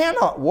 I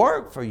cannot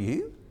work for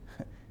you.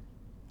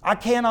 I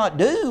cannot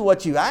do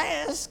what you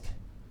ask.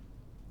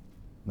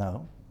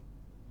 No.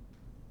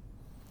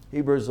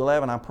 Hebrews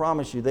 11, I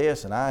promise you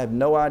this, and I have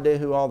no idea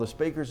who all the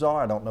speakers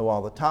are. I don't know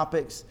all the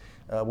topics.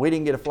 We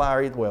didn't get a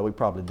flyer either. Well, we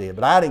probably did,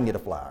 but I didn't get a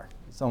flyer.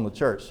 It's on the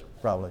church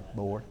probably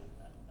board.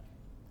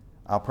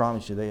 I'll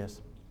promise you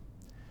this.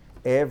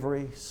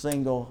 Every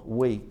single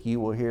week you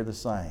will hear the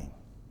same.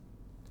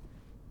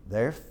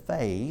 Their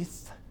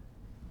faith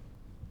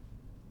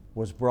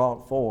was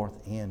brought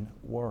forth in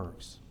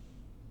works.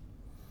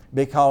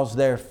 Because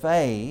their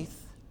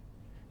faith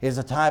is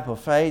a type of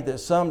faith that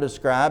some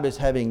describe as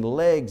having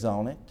legs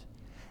on it,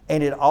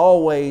 and it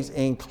always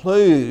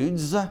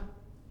includes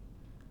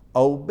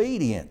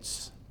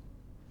obedience.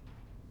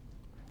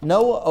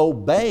 Noah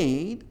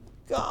obeyed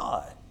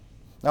God.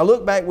 Now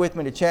look back with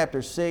me to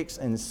chapter 6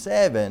 and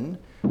 7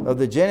 of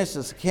the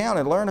Genesis account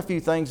and learn a few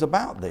things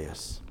about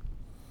this.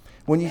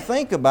 When you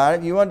think about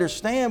it, you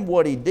understand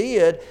what he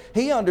did.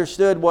 He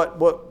understood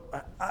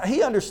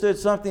he understood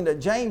something that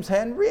James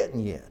hadn't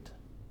written yet.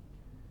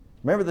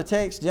 Remember the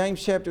text,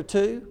 James chapter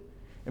 2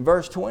 and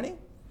verse 20?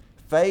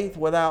 Faith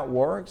without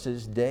works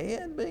is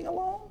dead, being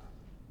alone.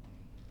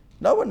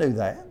 Noah knew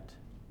that.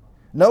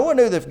 Noah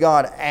knew that if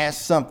God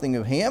asked something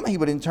of him, he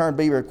would in turn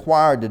be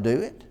required to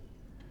do it.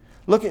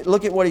 Look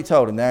at what he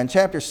told him. Now in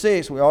chapter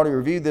 6, we already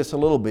reviewed this a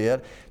little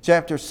bit.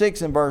 Chapter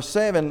 6 and verse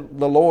 7,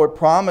 the Lord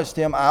promised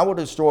him, I will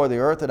destroy the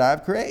earth that I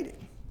have created.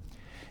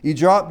 You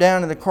drop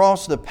down and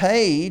across the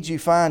page, you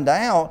find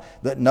out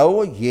that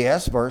Noah,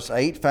 yes, verse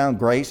 8, found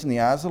grace in the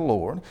eyes of the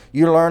Lord.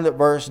 You learn that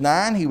verse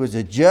 9, he was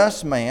a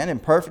just man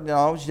and perfect in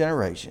all his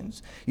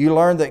generations. You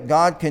learn that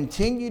God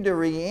continued to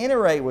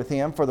reiterate with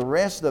him for the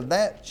rest of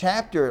that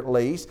chapter at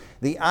least,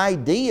 the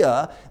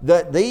idea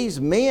that these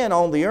men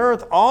on the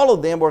earth, all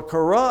of them were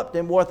corrupt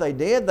in what they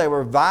did. They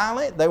were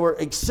violent. They were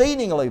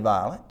exceedingly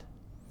violent.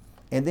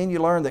 And then you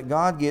learn that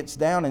God gets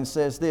down and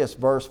says this,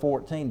 verse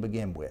 14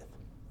 begin with.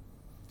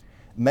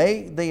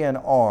 Make thee an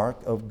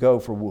ark of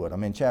gopher wood.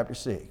 I'm in chapter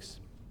 6.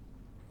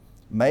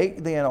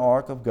 Make thee an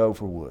ark of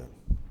gopher wood.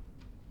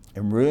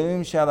 And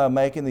room shalt thou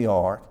make in the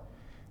ark.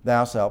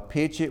 Thou shalt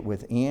pitch it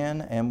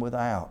within and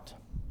without.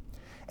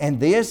 And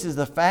this is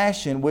the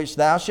fashion which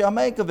thou shalt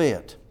make of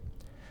it.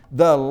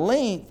 The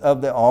length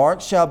of the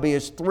ark shall be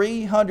as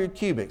 300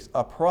 cubits,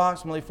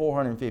 approximately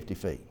 450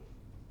 feet.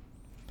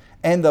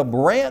 And the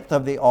breadth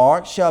of the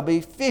ark shall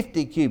be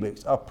 50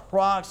 cubits,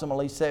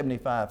 approximately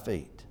 75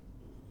 feet.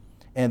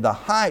 And the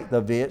height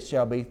of it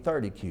shall be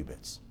 30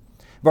 cubits.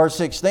 Verse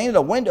 16,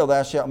 a window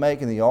thou shalt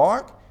make in the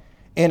ark.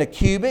 In a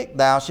cubit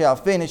thou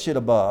shalt finish it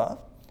above.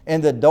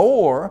 And the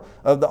door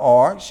of the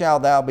ark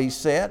shalt thou be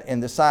set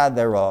in the side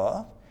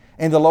thereof.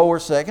 And the lower,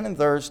 second, and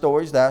third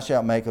stories thou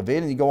shalt make of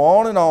it. And you go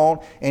on.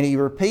 And he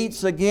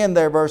repeats again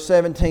there, verse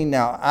 17,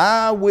 now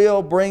I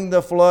will bring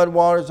the flood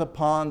waters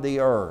upon the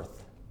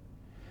earth.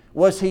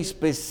 Was he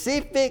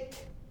specific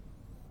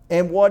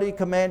in what he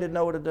commanded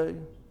Noah to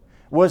do?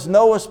 Was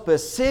Noah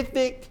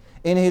specific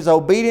in his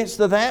obedience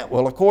to that?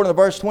 Well, according to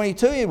verse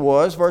 22, he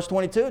was. Verse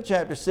 22 of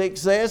chapter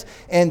 6 says,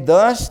 and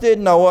thus did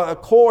Noah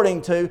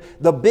according to,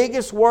 the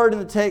biggest word in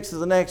the text is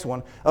the next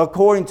one,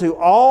 according to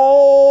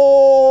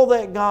all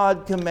that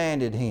God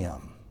commanded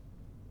him.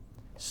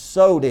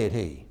 So did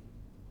he.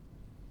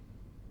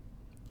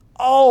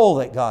 All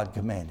that God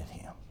commanded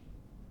him.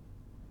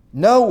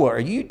 Noah, are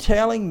you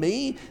telling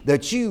me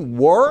that you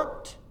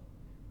worked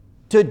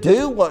to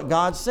do what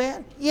God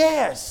said?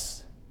 Yes.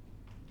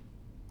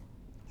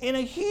 In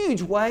a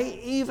huge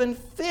way, even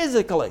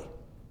physically. You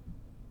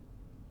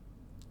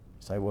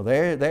say, well,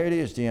 there it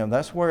is, Jim.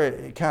 That's where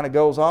it kind of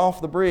goes off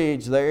the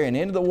bridge there and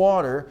into the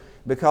water,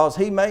 because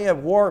he may have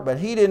worked, but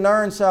he didn't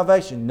earn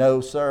salvation.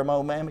 No, sir,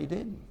 no, ma'am, he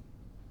didn't.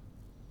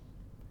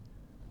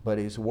 But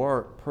his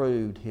work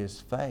proved his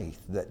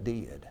faith that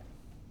did.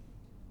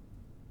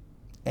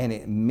 And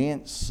it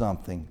meant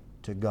something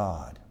to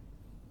God.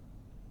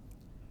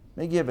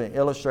 Let me give an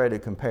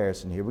illustrated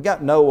comparison here. We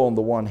got Noah on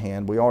the one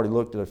hand. We already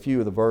looked at a few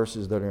of the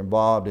verses that are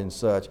involved in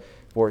such.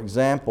 For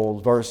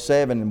example, verse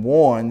 7 and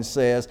 1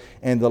 says,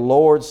 and the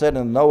Lord said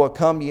unto Noah,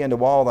 come ye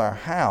into all thy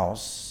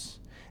house,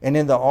 and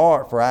in the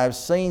ark, for I have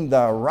seen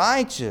the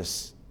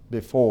righteous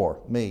before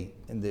me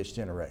in this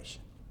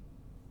generation.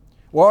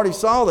 We already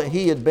saw that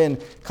he had been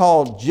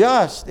called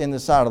just in the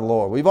sight of the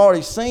Lord. We've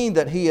already seen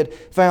that he had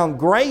found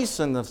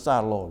grace in the sight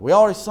of the Lord. We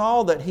already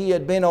saw that he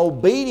had been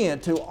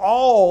obedient to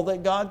all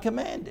that God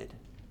commanded.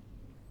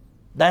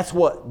 That's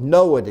what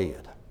Noah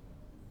did.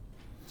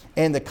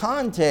 In the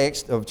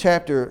context of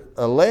chapter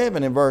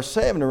 11 and verse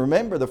 7, and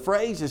remember the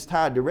phrase is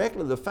tied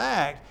directly to the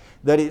fact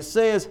that it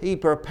says he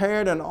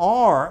prepared an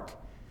ark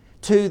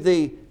to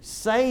the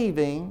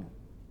saving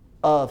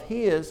of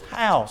his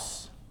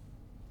house.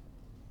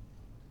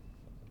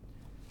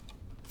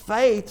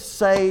 Faith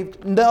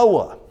saved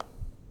Noah.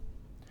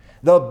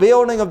 The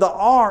building of the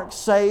ark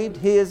saved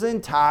his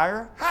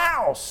entire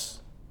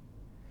house.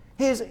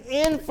 His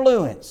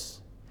influence,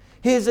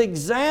 his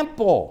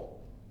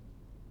example,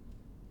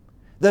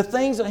 the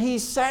things that he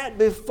sat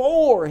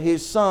before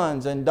his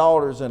sons and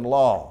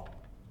daughters-in-law,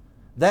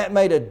 that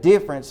made a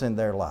difference in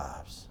their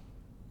lives.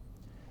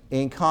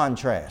 In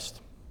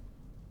contrast,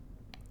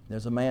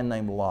 there's a man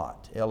named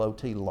Lot,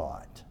 L-O-T,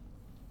 Lot.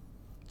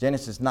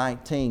 Genesis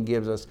 19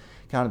 gives us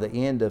kind of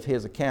the end of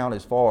his account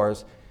as far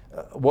as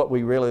what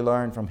we really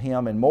learn from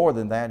him, and more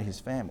than that, his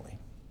family.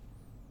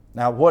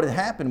 Now, what had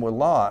happened with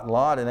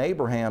Lot and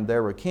Abraham, they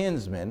were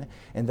kinsmen,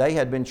 and they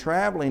had been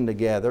traveling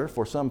together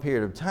for some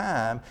period of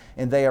time,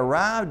 and they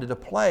arrived at a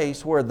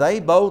place where they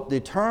both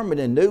determined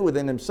and knew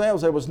within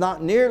themselves there was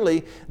not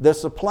nearly the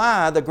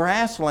supply, the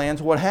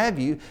grasslands, what have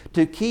you,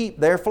 to keep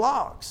their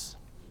flocks.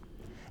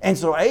 And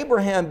so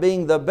Abraham,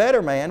 being the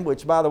better man,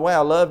 which by the way I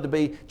love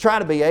to try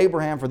to be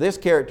Abraham for this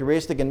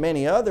characteristic and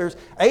many others,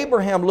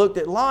 Abraham looked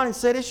at Lot and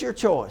said, it's your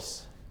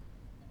choice.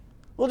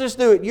 We'll just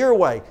do it your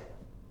way.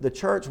 The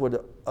church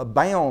would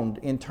abound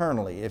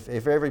internally if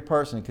every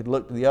person could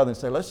look to the other and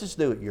say, let's just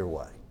do it your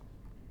way.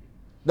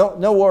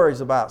 No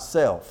worries about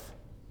self.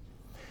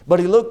 But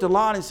he looked at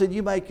Lot and said,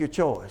 you make your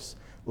choice.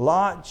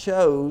 Lot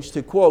chose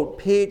to, quote,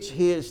 pitch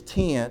his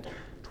tent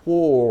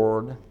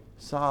toward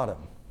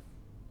Sodom.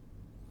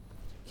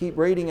 Keep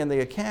reading in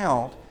the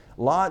account.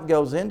 Lot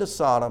goes into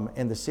Sodom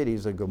and the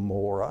cities of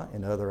Gomorrah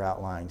and other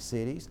outlying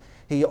cities.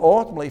 He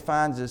ultimately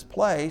finds his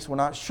place. We're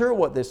not sure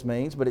what this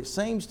means, but it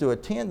seems to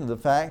attend to the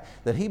fact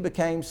that he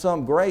became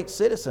some great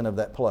citizen of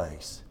that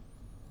place.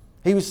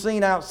 He was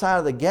seen outside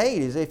of the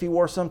gate as if he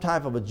were some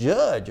type of a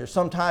judge or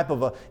some type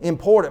of an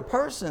important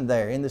person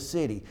there in the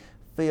city,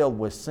 filled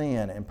with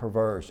sin and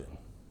perversion.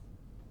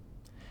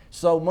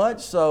 So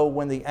much so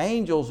when the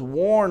angels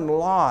warned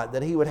Lot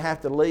that he would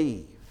have to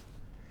leave,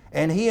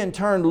 and he in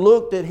turn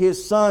looked at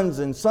his sons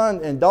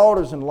and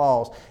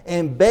daughters-in-laws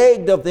and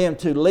begged of them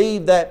to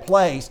leave that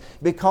place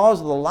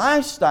because of the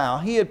lifestyle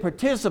he had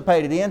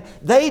participated in,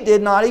 they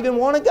did not even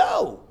want to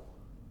go.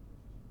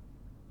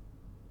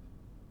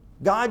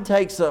 God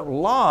takes up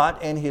Lot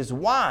and his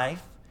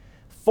wife,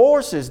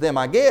 forces them,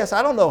 I guess.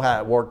 I don't know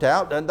how it worked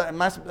out.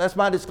 That's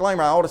my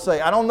disclaimer. I ought to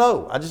say, I don't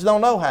know. I just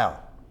don't know how.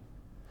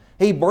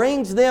 He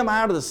brings them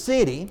out of the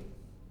city,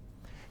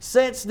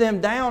 sets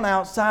them down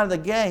outside of the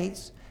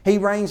gates. He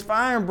rains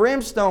fire and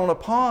brimstone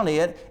upon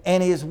it,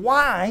 and his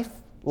wife,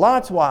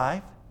 Lot's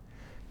wife,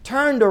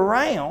 turned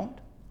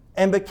around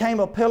and became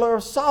a pillar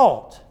of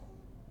salt.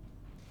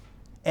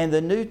 And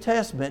the New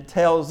Testament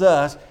tells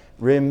us,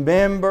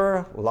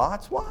 remember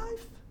Lot's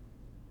wife?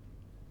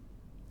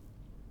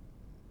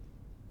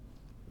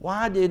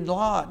 Why did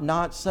Lot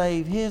not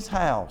save his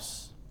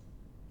house?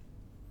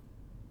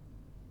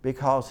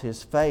 Because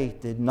his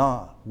faith did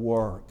not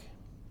work.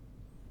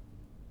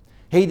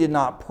 He did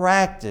not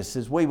practice,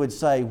 as we would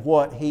say,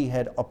 what he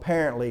had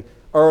apparently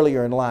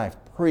earlier in life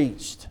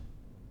preached.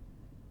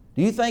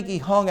 Do you think he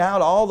hung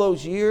out all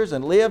those years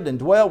and lived and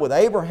dwelled with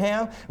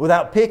Abraham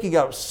without picking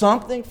up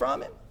something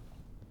from him?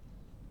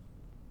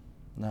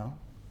 No.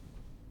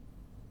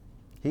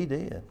 He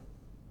did.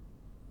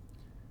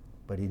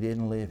 But he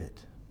didn't live it.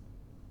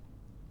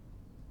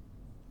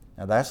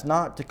 Now that's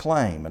not to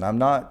claim,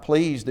 and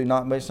please do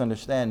not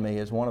misunderstand me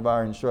as one of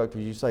our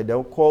instructors. You say,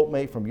 don't quote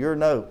me from your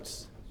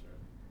notes.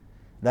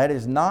 That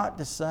is not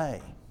to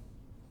say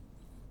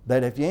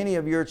that if any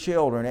of your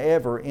children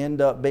ever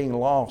end up being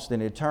lost in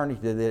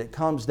eternity, that it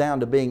comes down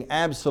to being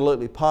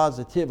absolutely,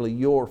 positively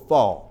your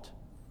fault.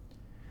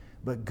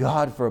 But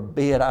God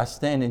forbid I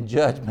stand in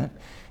judgment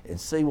and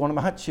see one of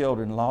my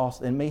children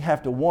lost and me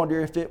have to wonder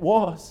if it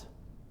was.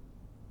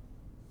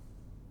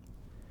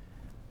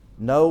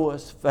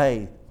 Noah's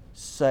faith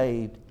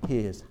saved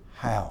his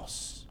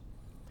house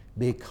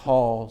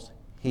because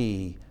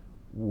he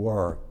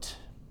worked.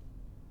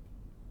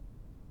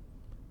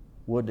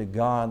 Would to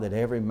God that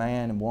every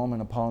man and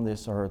woman upon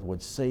this earth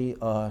would see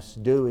us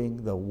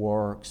doing the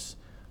works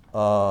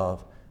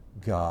of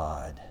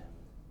God.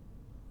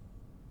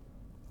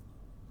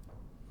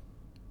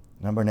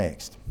 Number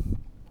next.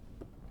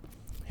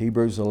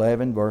 Hebrews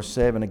 11, verse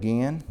 7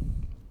 again.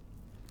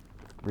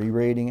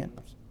 Rereading it.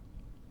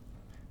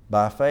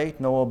 By faith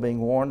Noah, being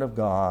warned of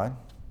God,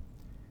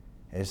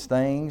 as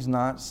things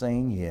not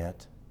seen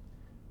yet,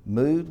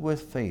 moved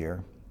with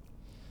fear,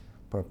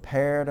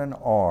 prepared an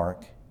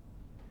ark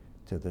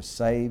to the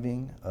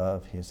saving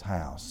of his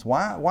house.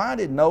 Why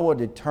did Noah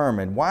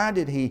determine? Why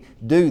did he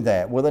do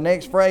that? Well, the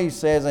next phrase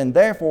says, and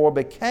therefore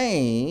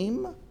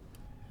became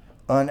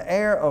an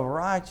heir of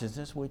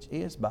righteousness, which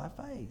is by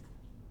faith.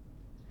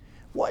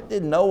 What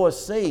did Noah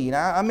see?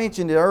 Now, I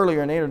mentioned it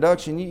earlier in the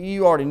introduction.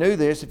 You already knew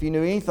this if you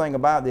knew anything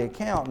about the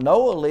account.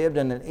 Noah lived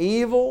in an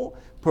evil,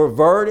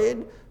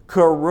 perverted,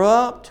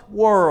 corrupt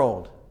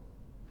world.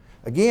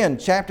 Again,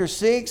 chapter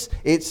 6,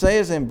 it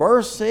says in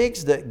verse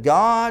 6 that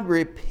God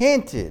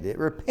repented. It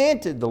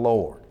repented the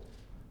Lord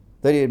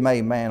that He had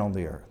made man on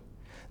the earth.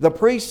 The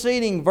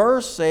preceding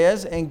verse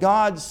says, and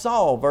God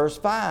saw, verse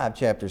 5,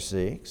 chapter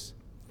 6,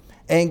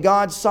 and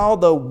God saw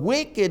the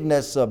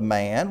wickedness of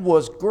man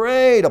was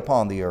great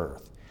upon the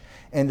earth.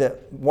 And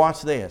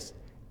watch this.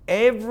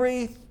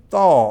 Every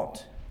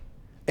thought,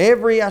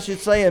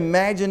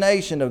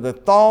 imagination of the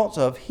thoughts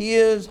of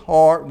his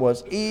heart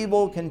was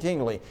evil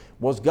continually.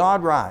 Was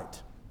God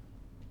right?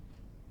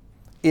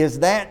 Is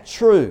that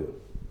true?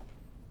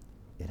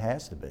 It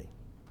has to be.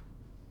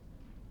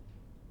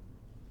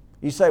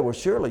 You say, well,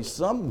 surely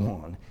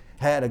someone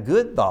had a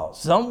good thought.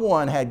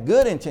 Someone had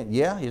good intent.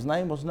 Yeah, his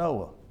name was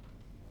Noah.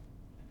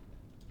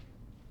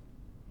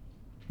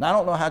 Now, I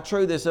don't know how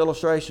true this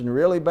illustration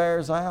really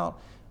bears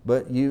out,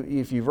 but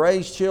if you've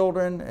raised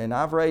children, and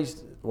I'm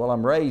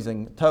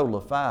raising a total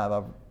of 5,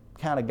 I've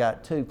kind of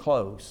got 2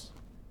 close.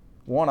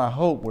 One, I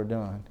hope we're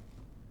done.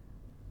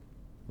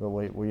 But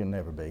we'll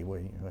never be.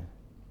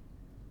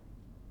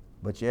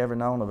 But you ever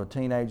known of a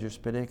teenager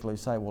particularly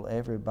say, well,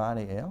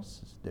 everybody else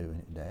is doing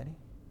it, Daddy?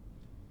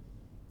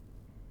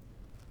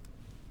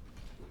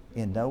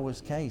 In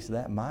Noah's case,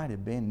 that might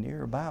have been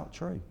near about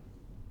true.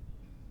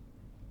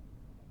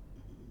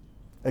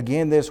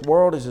 Again, this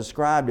world is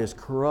described as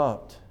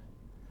corrupt,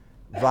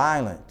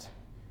 violent,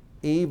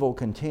 evil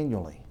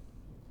continually,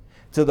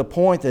 to the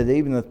point that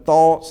even the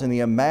thoughts and the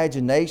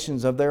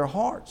imaginations of their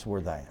hearts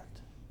were that.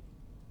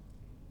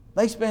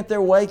 They spent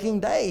their waking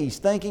days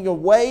thinking of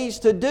ways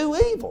to do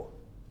evil.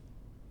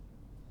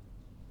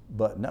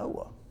 But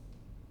Noah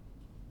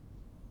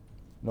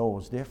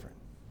was different.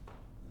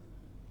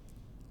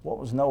 What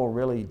was Noah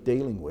really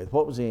dealing with?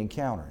 What was he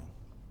encountering?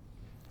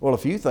 Well, a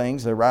few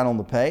things are right on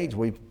the page.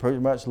 We've pretty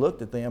much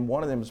looked at them.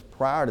 One of them is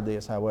prior to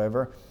this,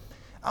 however.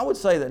 I would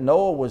say that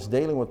Noah was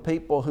dealing with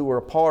people who were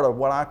a part of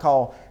what I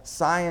call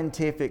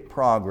scientific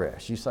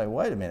progress. You say,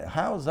 wait a minute,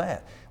 how is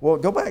that? Well,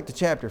 go back to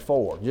chapter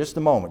 4, just a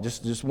moment.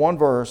 Just one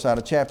verse out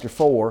of chapter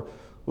 4.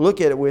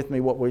 Look at it with me,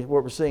 what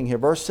we're seeing here.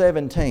 Verse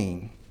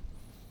 17.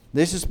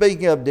 This is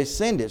speaking of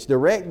descendants,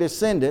 direct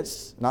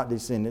descendants, not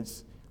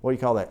descendants. What do you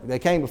call that? They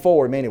came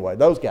before him anyway,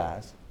 those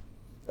guys,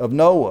 of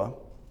Noah,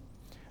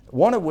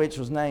 one of which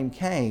was named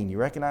Cain. You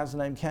recognize the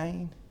name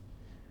Cain?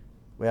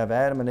 We have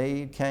Adam and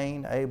Eve,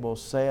 Cain, Abel,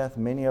 Seth,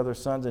 many other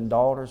sons and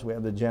daughters. We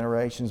have the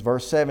generations.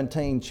 Verse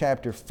 17,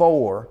 chapter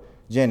 4,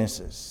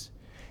 Genesis.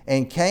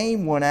 And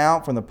Cain went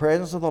out from the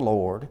presence of the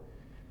Lord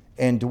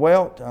and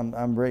dwelt, I'm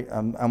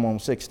on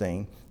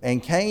 16.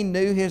 And Cain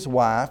knew his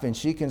wife, and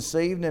she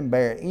conceived and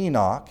bare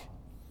Enoch,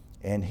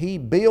 and he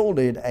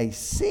builded a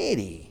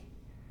city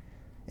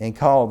and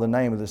called the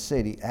name of the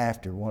city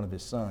after one of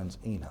his sons,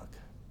 Enoch.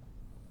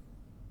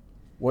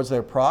 Was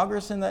there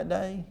progress in that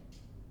day?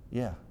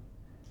 Yeah.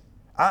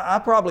 I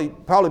probably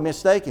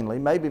mistakenly,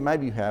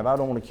 maybe you have. I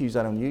don't want to accuse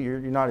that on you. You're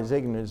not as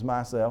ignorant as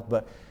myself.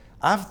 But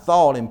I've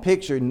thought and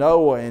pictured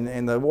Noah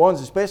and the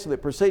ones especially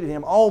that preceded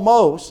him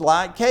almost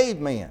like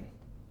cavemen.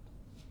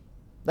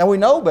 Now we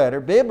know better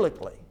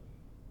biblically.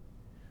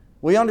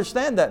 We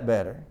understand that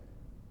better.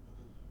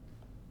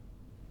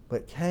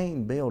 But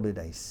Cain builded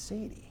a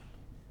city.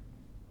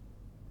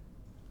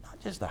 Not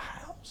just a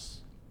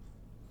house.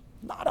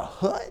 Not a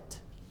hut.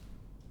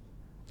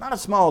 Not a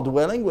small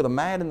dwelling with a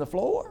mat in the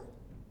floor.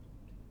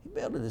 He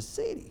built a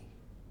city.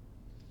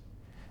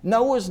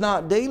 Noah's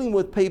not dealing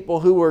with people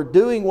who were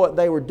doing what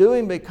they were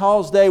doing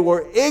because they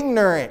were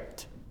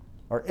ignorant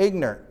or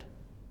ignorant.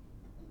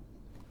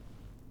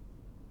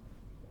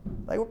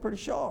 They were pretty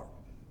sharp.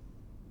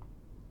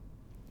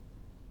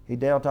 He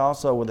dealt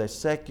also with a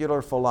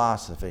secular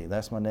philosophy.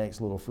 That's my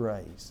next little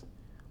phrase.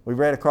 We've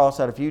read across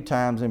that a few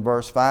times in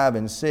verse 5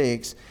 and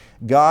 6.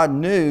 God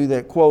knew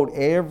that, quote,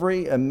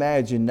 every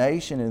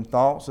imagination and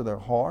thoughts of their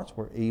hearts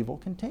were evil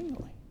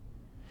continually.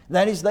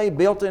 That is, they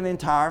built an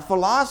entire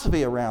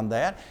philosophy around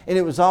that, and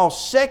it was all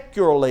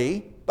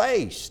secularly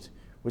based.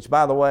 Which,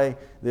 by the way,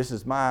 this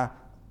is my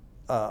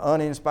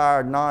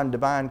uninspired,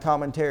 non-divine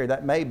commentary.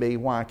 That may be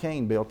why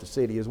Cain built the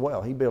city as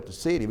well. He built the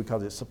city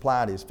because it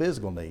supplied his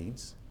physical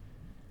needs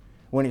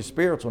when his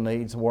spiritual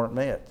needs weren't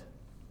met.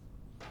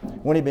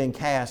 When he'd been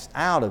cast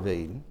out of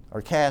Eden,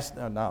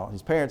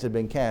 his parents had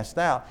been cast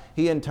out,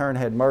 he in turn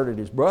had murdered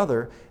his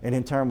brother, and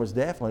in turn was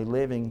definitely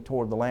living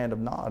toward the land of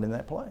Nod in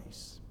that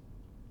place.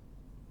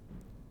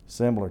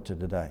 Similar to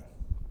today.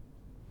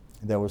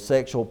 There was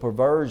sexual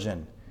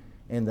perversion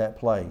in that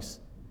place.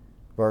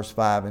 Verse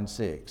 5 and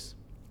 6.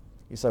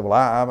 You say,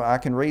 well, I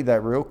can read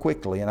that real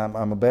quickly, and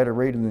I'm a better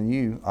reader than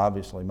you.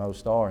 Obviously,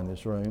 most are in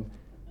this room.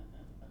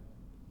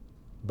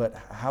 But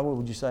how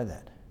would you say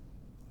that?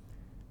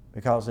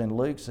 Because in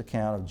Luke's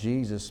account of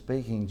Jesus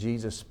speaking,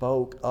 Jesus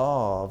spoke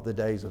of the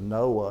days of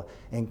Noah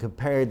and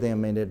compared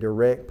them in a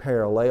direct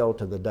parallel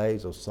to the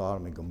days of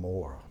Sodom and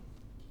Gomorrah.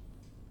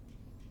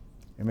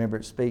 Remember,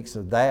 it speaks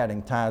of that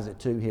and ties it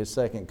to His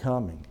second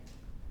coming.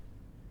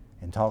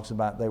 And talks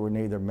about they were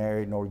neither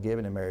married nor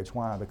given in marriage.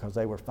 Why? Because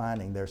they were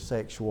finding their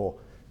sexual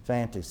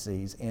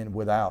fantasies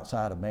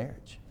outside of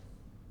marriage.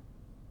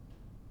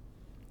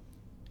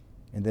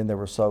 And then there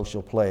were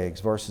social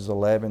plagues. Verses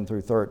 11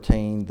 through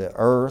 13, the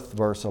earth,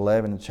 verse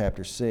 11 in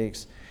chapter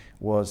 6,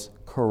 was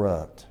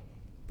corrupt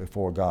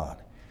before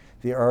God.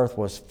 The earth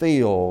was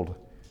filled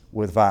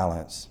with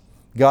violence.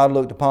 God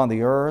looked upon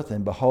the earth,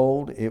 and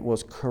behold, it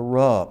was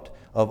corrupt.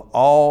 Of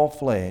all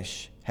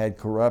flesh had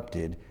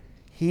corrupted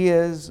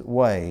His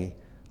way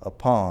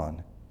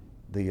upon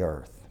the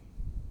earth.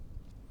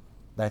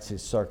 That's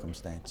His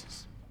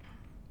circumstances.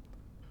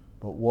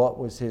 But what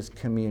was His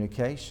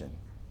communication?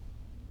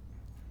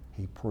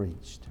 He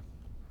preached.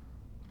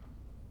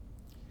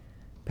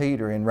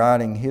 Peter, in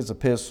writing his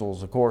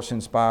epistles, of course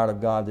inspired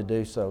of God to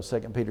do so,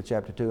 2 Peter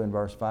chapter 2 and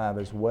verse 5,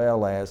 as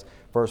well as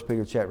 1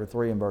 Peter chapter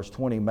 3 and verse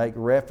 20, make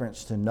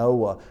reference to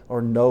Noah,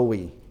 or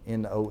Noe,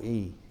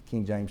 N-O-E,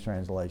 King James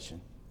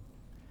translation,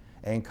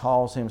 and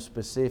calls him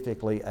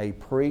specifically a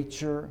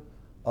preacher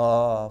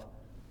of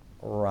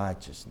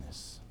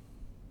righteousness.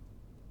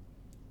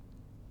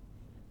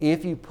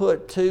 If you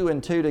put 2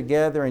 and 2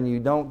 together and you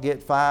don't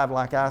get 5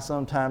 like I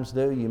sometimes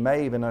do, you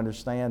may even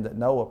understand that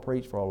Noah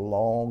preached for a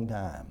long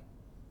time.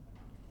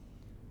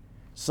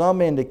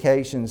 Some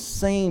indications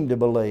seem to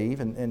believe,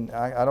 and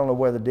I don't know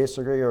whether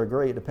disagree or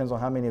agree, it depends on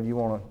how many of you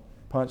want to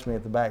punch me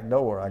at the back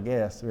door, I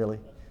guess, really,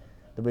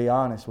 to be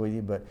honest with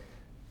you. But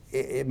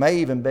it may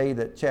even be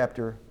that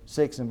chapter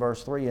 6 and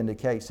verse 3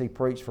 indicates he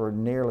preached for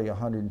nearly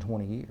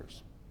 120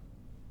 years.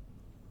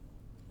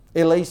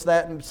 At least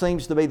that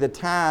seems to be the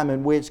time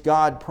in which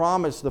God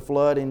promised the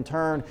flood in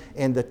turn,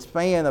 in the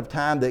span of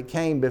time that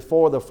came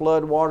before the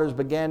flood waters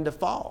began to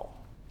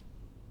fall.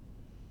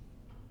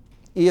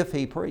 If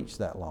he preached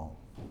that long.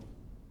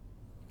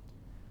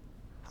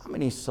 How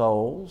many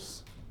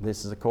souls,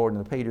 this is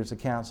according to Peter's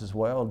accounts as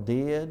well,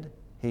 did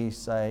he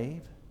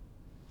save?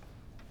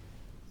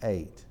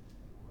 8.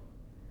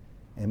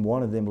 And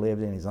one of them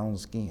lived in his own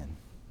skin.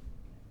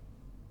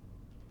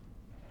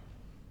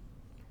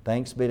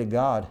 Thanks be to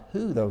God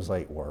who those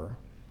 8 were.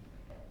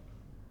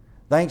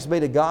 Thanks be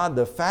to God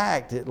the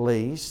fact, at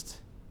least,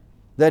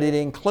 that it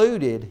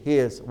included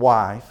his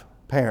wife,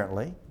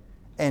 apparently,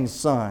 and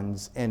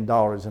sons and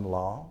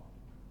daughters-in-law.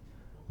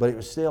 But it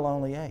was still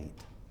only 8.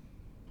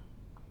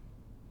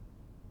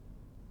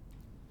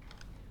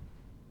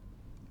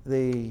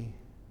 The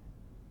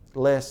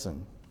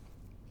lesson,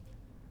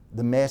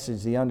 the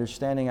message, the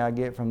understanding I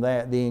get from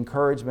that, the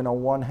encouragement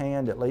on one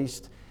hand, at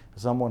least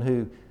someone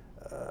who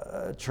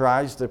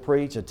tries to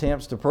preach,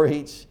 attempts to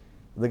preach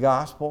the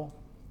gospel,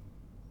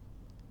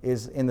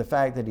 is in the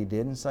fact that he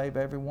didn't save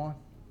everyone.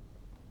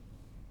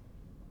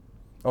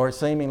 Or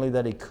seemingly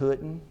that he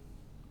couldn't.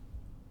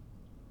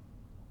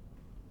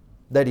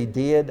 That he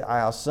did,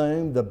 I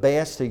assume, the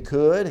best he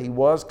could. He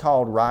was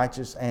called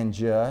righteous and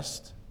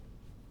just.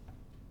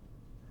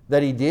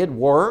 That he did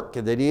work,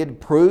 that he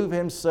did prove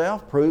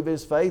himself, prove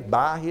his faith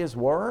by his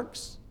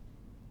works.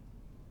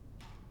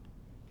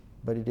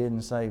 But he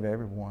didn't save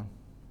everyone.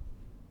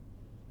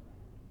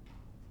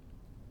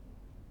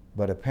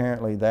 But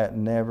apparently that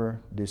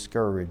never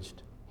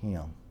discouraged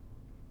him.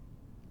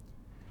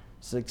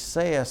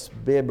 Success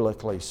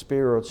biblically,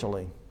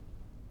 spiritually,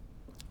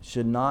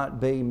 should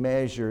not be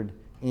measured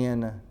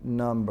in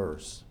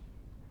numbers.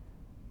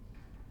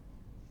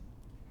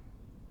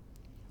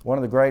 One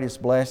of the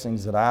greatest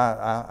blessings that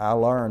I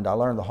learned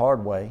the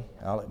hard way,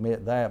 I'll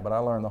admit that, but I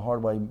learned the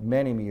hard way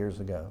many years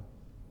ago.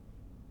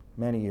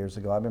 Many years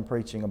ago. I've been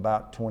preaching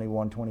about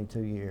 21, 22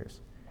 years.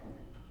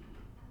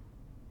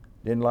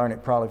 Didn't learn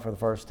it probably for the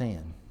first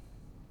 10.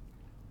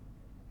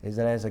 Is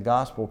that as a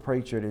gospel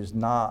preacher, it is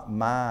not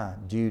my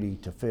duty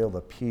to fill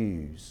the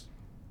pews,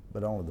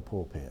 but only the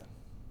pulpit.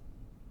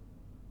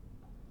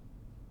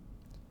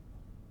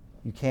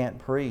 You can't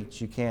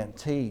preach, you can't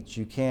teach,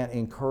 you can't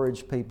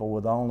encourage people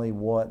with only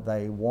what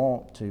they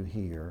want to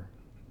hear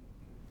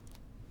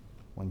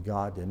when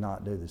God did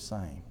not do the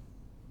same.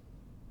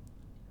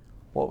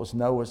 What was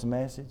Noah's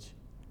message?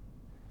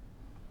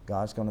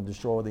 God's going to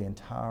destroy the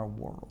entire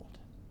world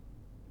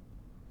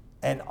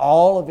and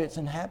all of its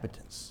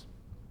inhabitants.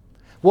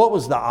 What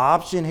was the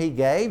option he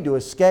gave to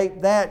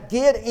escape that?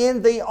 Get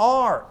in the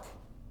ark.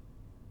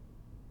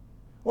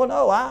 Well,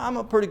 no, I'm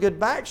a pretty good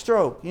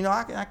backstroke. You know,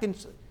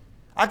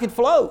 I can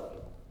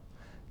float.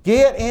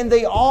 Get in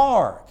the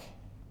ark.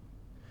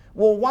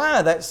 Well,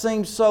 why? That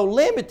seems so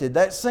limited.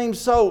 That seems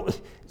so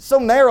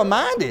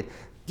narrow-minded.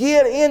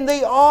 Get in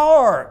the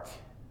ark.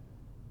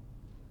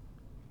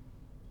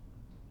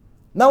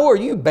 No, are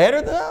you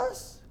better than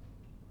us?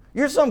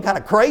 You're some kind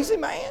of crazy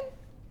man?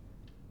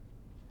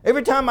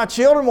 Every time my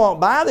children walk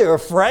by, they're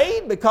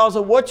afraid because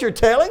of what you're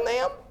telling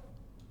them?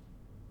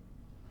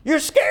 You're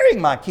scaring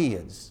my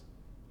kids.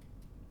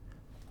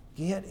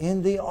 Get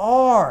in the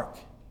ark.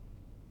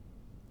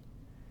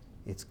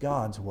 It's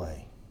God's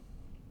way.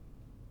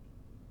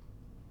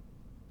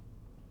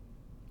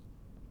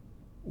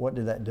 What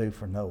did that do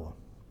for Noah?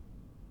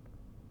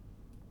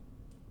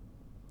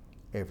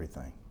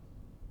 Everything.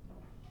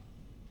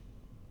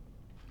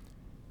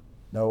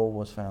 Noah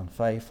was found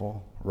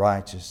faithful,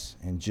 righteous,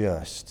 and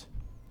just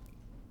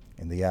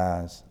in the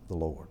eyes of the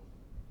Lord.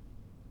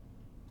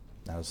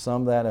 Now, to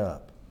sum that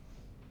up,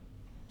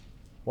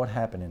 what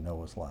happened in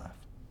Noah's life?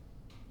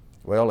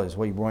 Well, as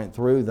we went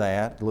through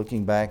that,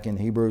 looking back in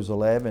Hebrews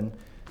 11,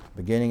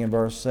 beginning in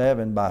verse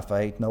 7, by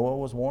faith Noah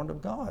was warned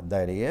of God.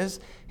 That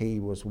is, he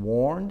was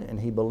warned and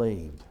he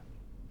believed.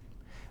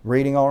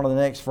 Reading on to the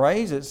next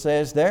phrase, it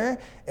says there,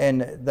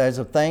 and there's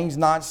of things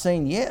not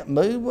seen yet,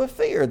 moved with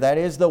fear. That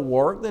is the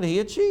work that he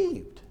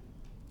achieved.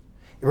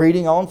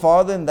 Reading on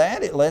farther than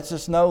that, it lets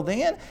us know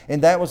then,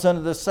 and that was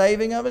unto the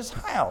saving of his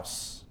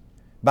house,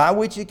 by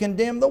which he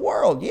condemned the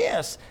world.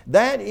 Yes,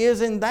 that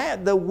is in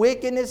that the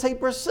wickedness he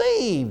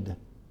perceived.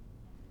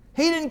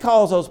 He didn't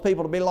cause those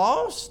people to be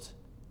lost.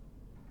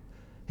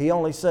 He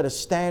only set a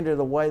standard of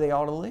the way they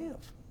ought to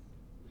live.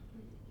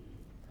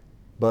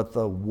 But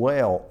the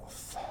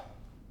wealth,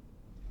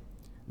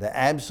 the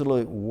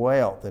absolute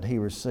wealth that he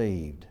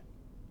received,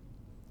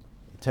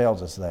 it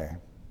tells us there,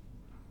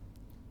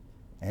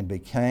 and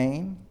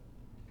became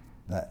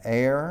the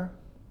heir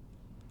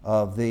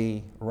of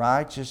the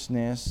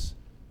righteousness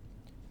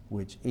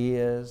which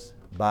is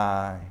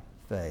by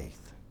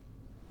faith.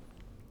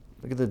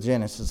 Look at the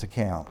Genesis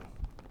account.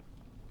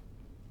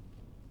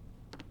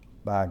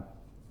 By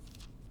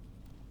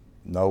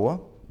Noah,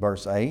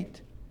 verse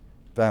 8,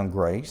 found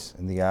grace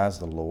in the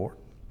eyes of the Lord.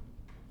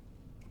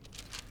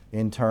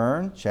 In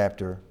turn,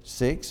 chapter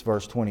 6,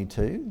 verse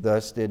 22,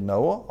 thus did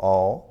Noah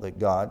all that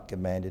God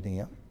commanded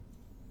him.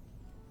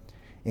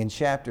 In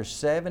chapter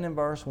 7 and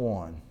verse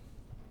 1,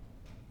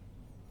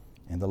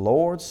 and the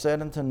Lord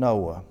said unto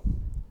Noah,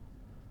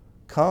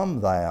 Come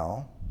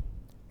thou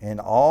and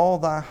all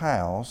thy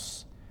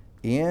house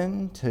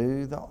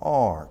into the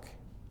ark,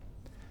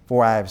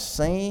 for I have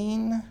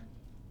seen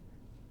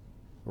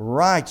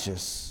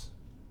righteous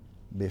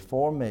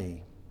before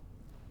me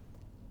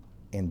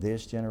in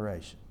this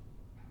generation.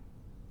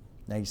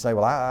 Now you say,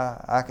 well,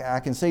 I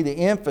can see the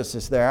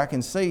emphasis there. I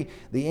can see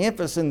the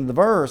emphasis in the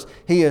verse.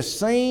 He has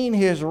seen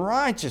His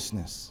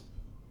righteousness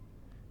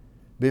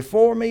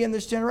before me in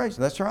this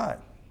generation. That's right.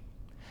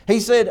 He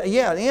said,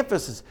 yeah, the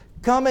emphasis,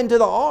 come into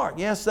the ark.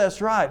 Yes,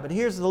 that's right. But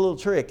here's the little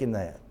trick in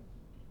that.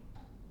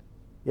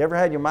 You ever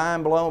had your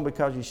mind blown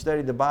because you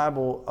studied the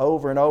Bible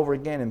over and over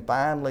again and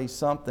finally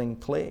something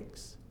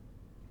clicks?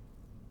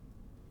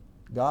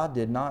 God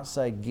did not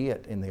say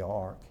get in the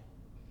ark.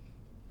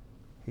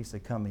 He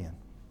said come in.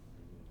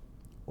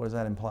 What does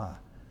that imply?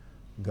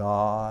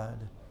 God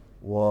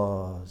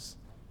was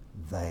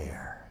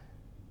there.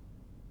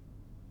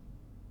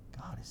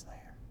 God is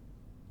there.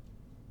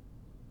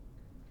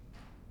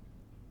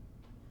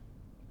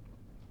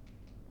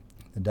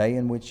 The day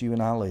in which you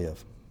and I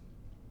live,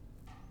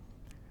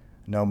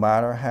 no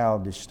matter how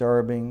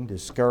disturbing,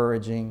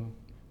 discouraging,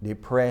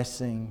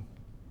 depressing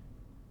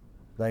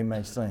they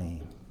may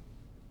seem,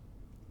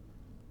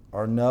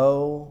 are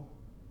no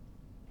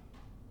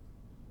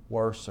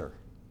worser,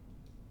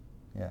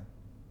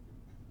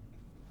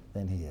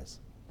 than He is.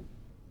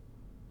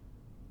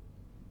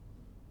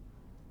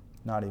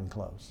 Not even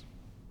close.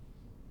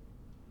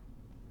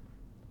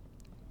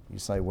 You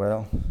say,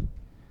 well,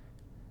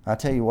 I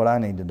tell you what I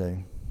need to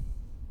do.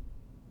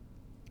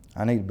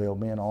 I need to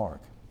build me an ark.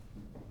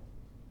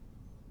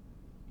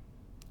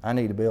 I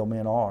need to build me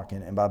an ark.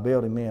 And by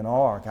building me an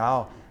ark,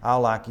 I'll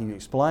like you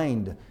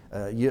explained,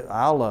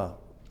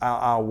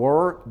 I'll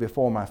work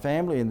before my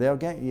family and they'll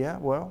get, yeah,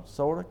 well,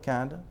 sort of,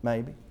 kind of,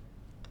 maybe.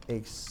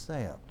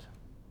 Except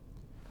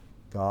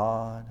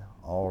God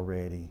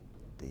already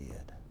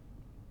did.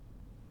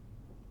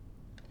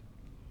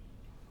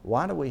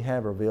 Why do we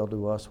have revealed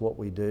to us what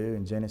we do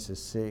in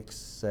Genesis 6,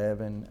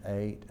 7,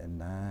 8, and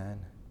 9?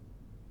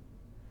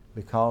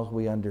 Because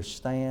we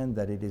understand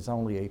that it is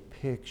only a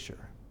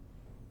picture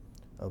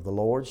of the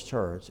Lord's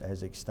church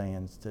as it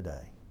stands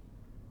today,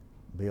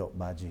 built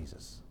by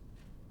Jesus.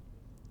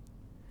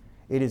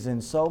 It is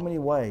in so many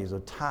ways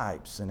of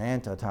types and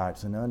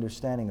antitypes and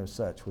understanding of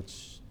such,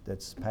 which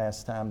that's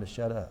past time to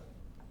shut up.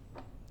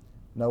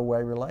 No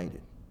way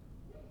related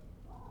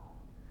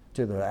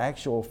to the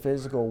actual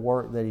physical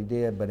work that He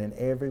did, but in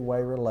every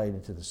way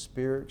related to the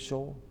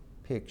spiritual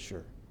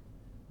picture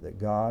that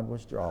God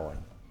was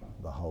drawing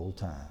the whole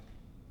time.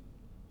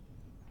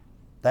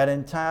 That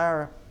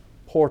entire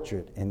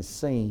portrait and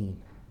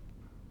scene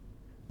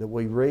that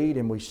we read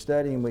and we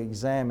study and we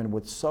examine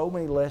with so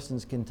many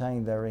lessons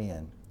contained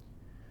therein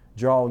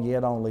draw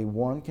yet only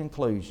one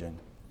conclusion,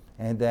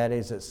 and that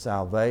is that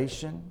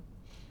salvation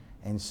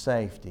and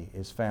safety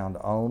is found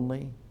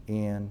only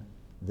in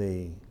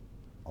the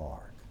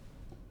ark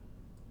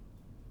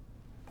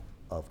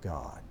of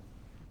God.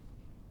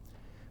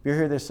 If you're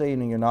here this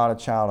evening, you're not a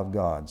child of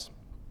God's.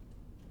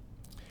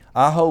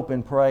 I hope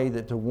and pray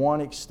that to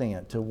one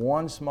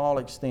small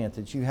extent,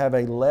 that you have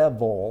a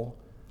level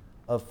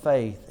of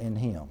faith in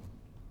Him.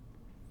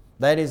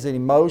 That is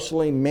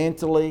emotionally,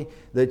 mentally,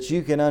 that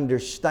you can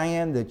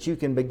understand, that you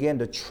can begin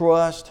to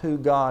trust who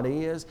God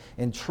is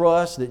and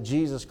trust that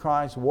Jesus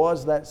Christ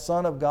was that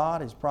Son of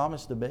God He's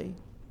promised to be.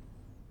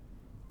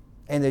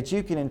 And that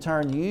you can in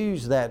turn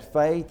use that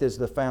faith as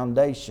the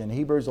foundation.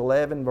 Hebrews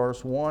 11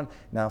 verse 1,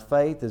 now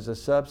faith is the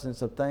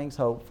substance of things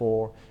hoped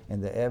for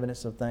and the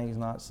evidence of things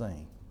not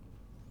seen.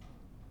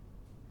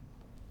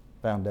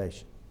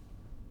 Foundation.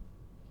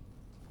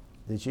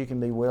 That you can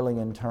be willing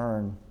in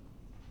turn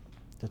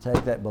to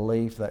take that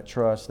belief, that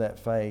trust, that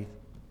faith,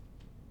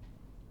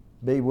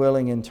 be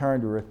willing in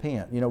turn to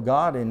repent. You know,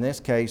 God in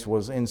this case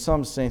was in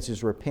some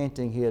senses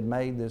repenting. He had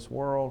made this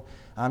world.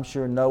 I'm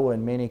sure Noah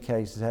in many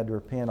cases had to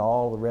repent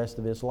all the rest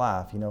of his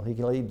life. You know, he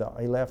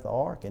left the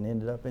ark and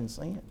ended up in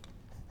sin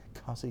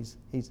because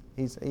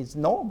he's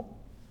normal.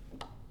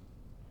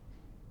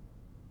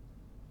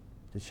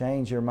 To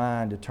change your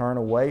mind, to turn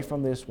away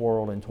from this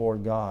world and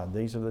toward God.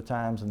 These are the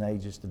times and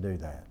ages to do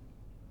that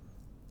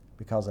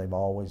because they've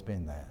always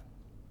been that.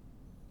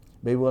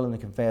 Be willing to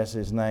confess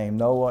His name.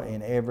 Noah,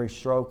 in every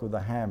stroke of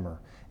the hammer,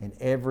 in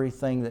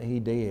everything that he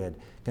did,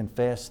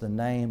 confessed the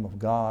name of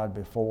God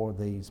before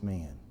these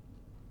men.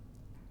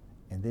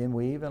 And then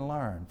we even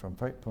learn from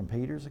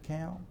Peter's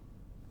account,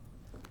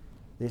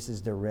 this is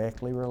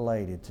directly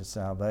related to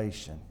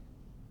salvation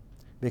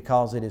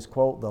because it is,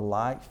 quote, the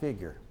like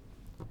figure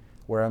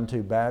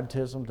whereunto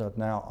baptism doth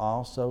now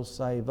also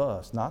save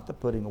us, not the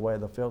putting away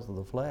the filth of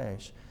the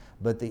flesh,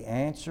 but the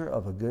answer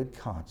of a good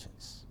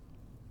conscience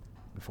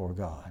before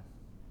God.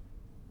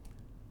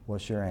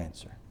 What's your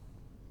answer?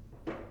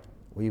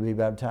 Will you be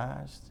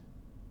baptized?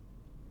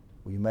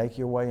 Will you make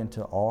your way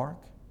into Ark,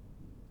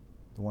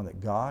 the one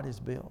that God has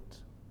built,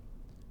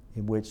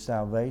 in which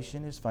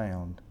salvation is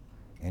found,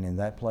 and in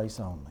that place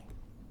only?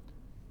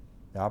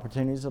 The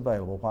opportunity is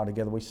available while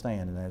together we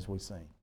stand and as we sing.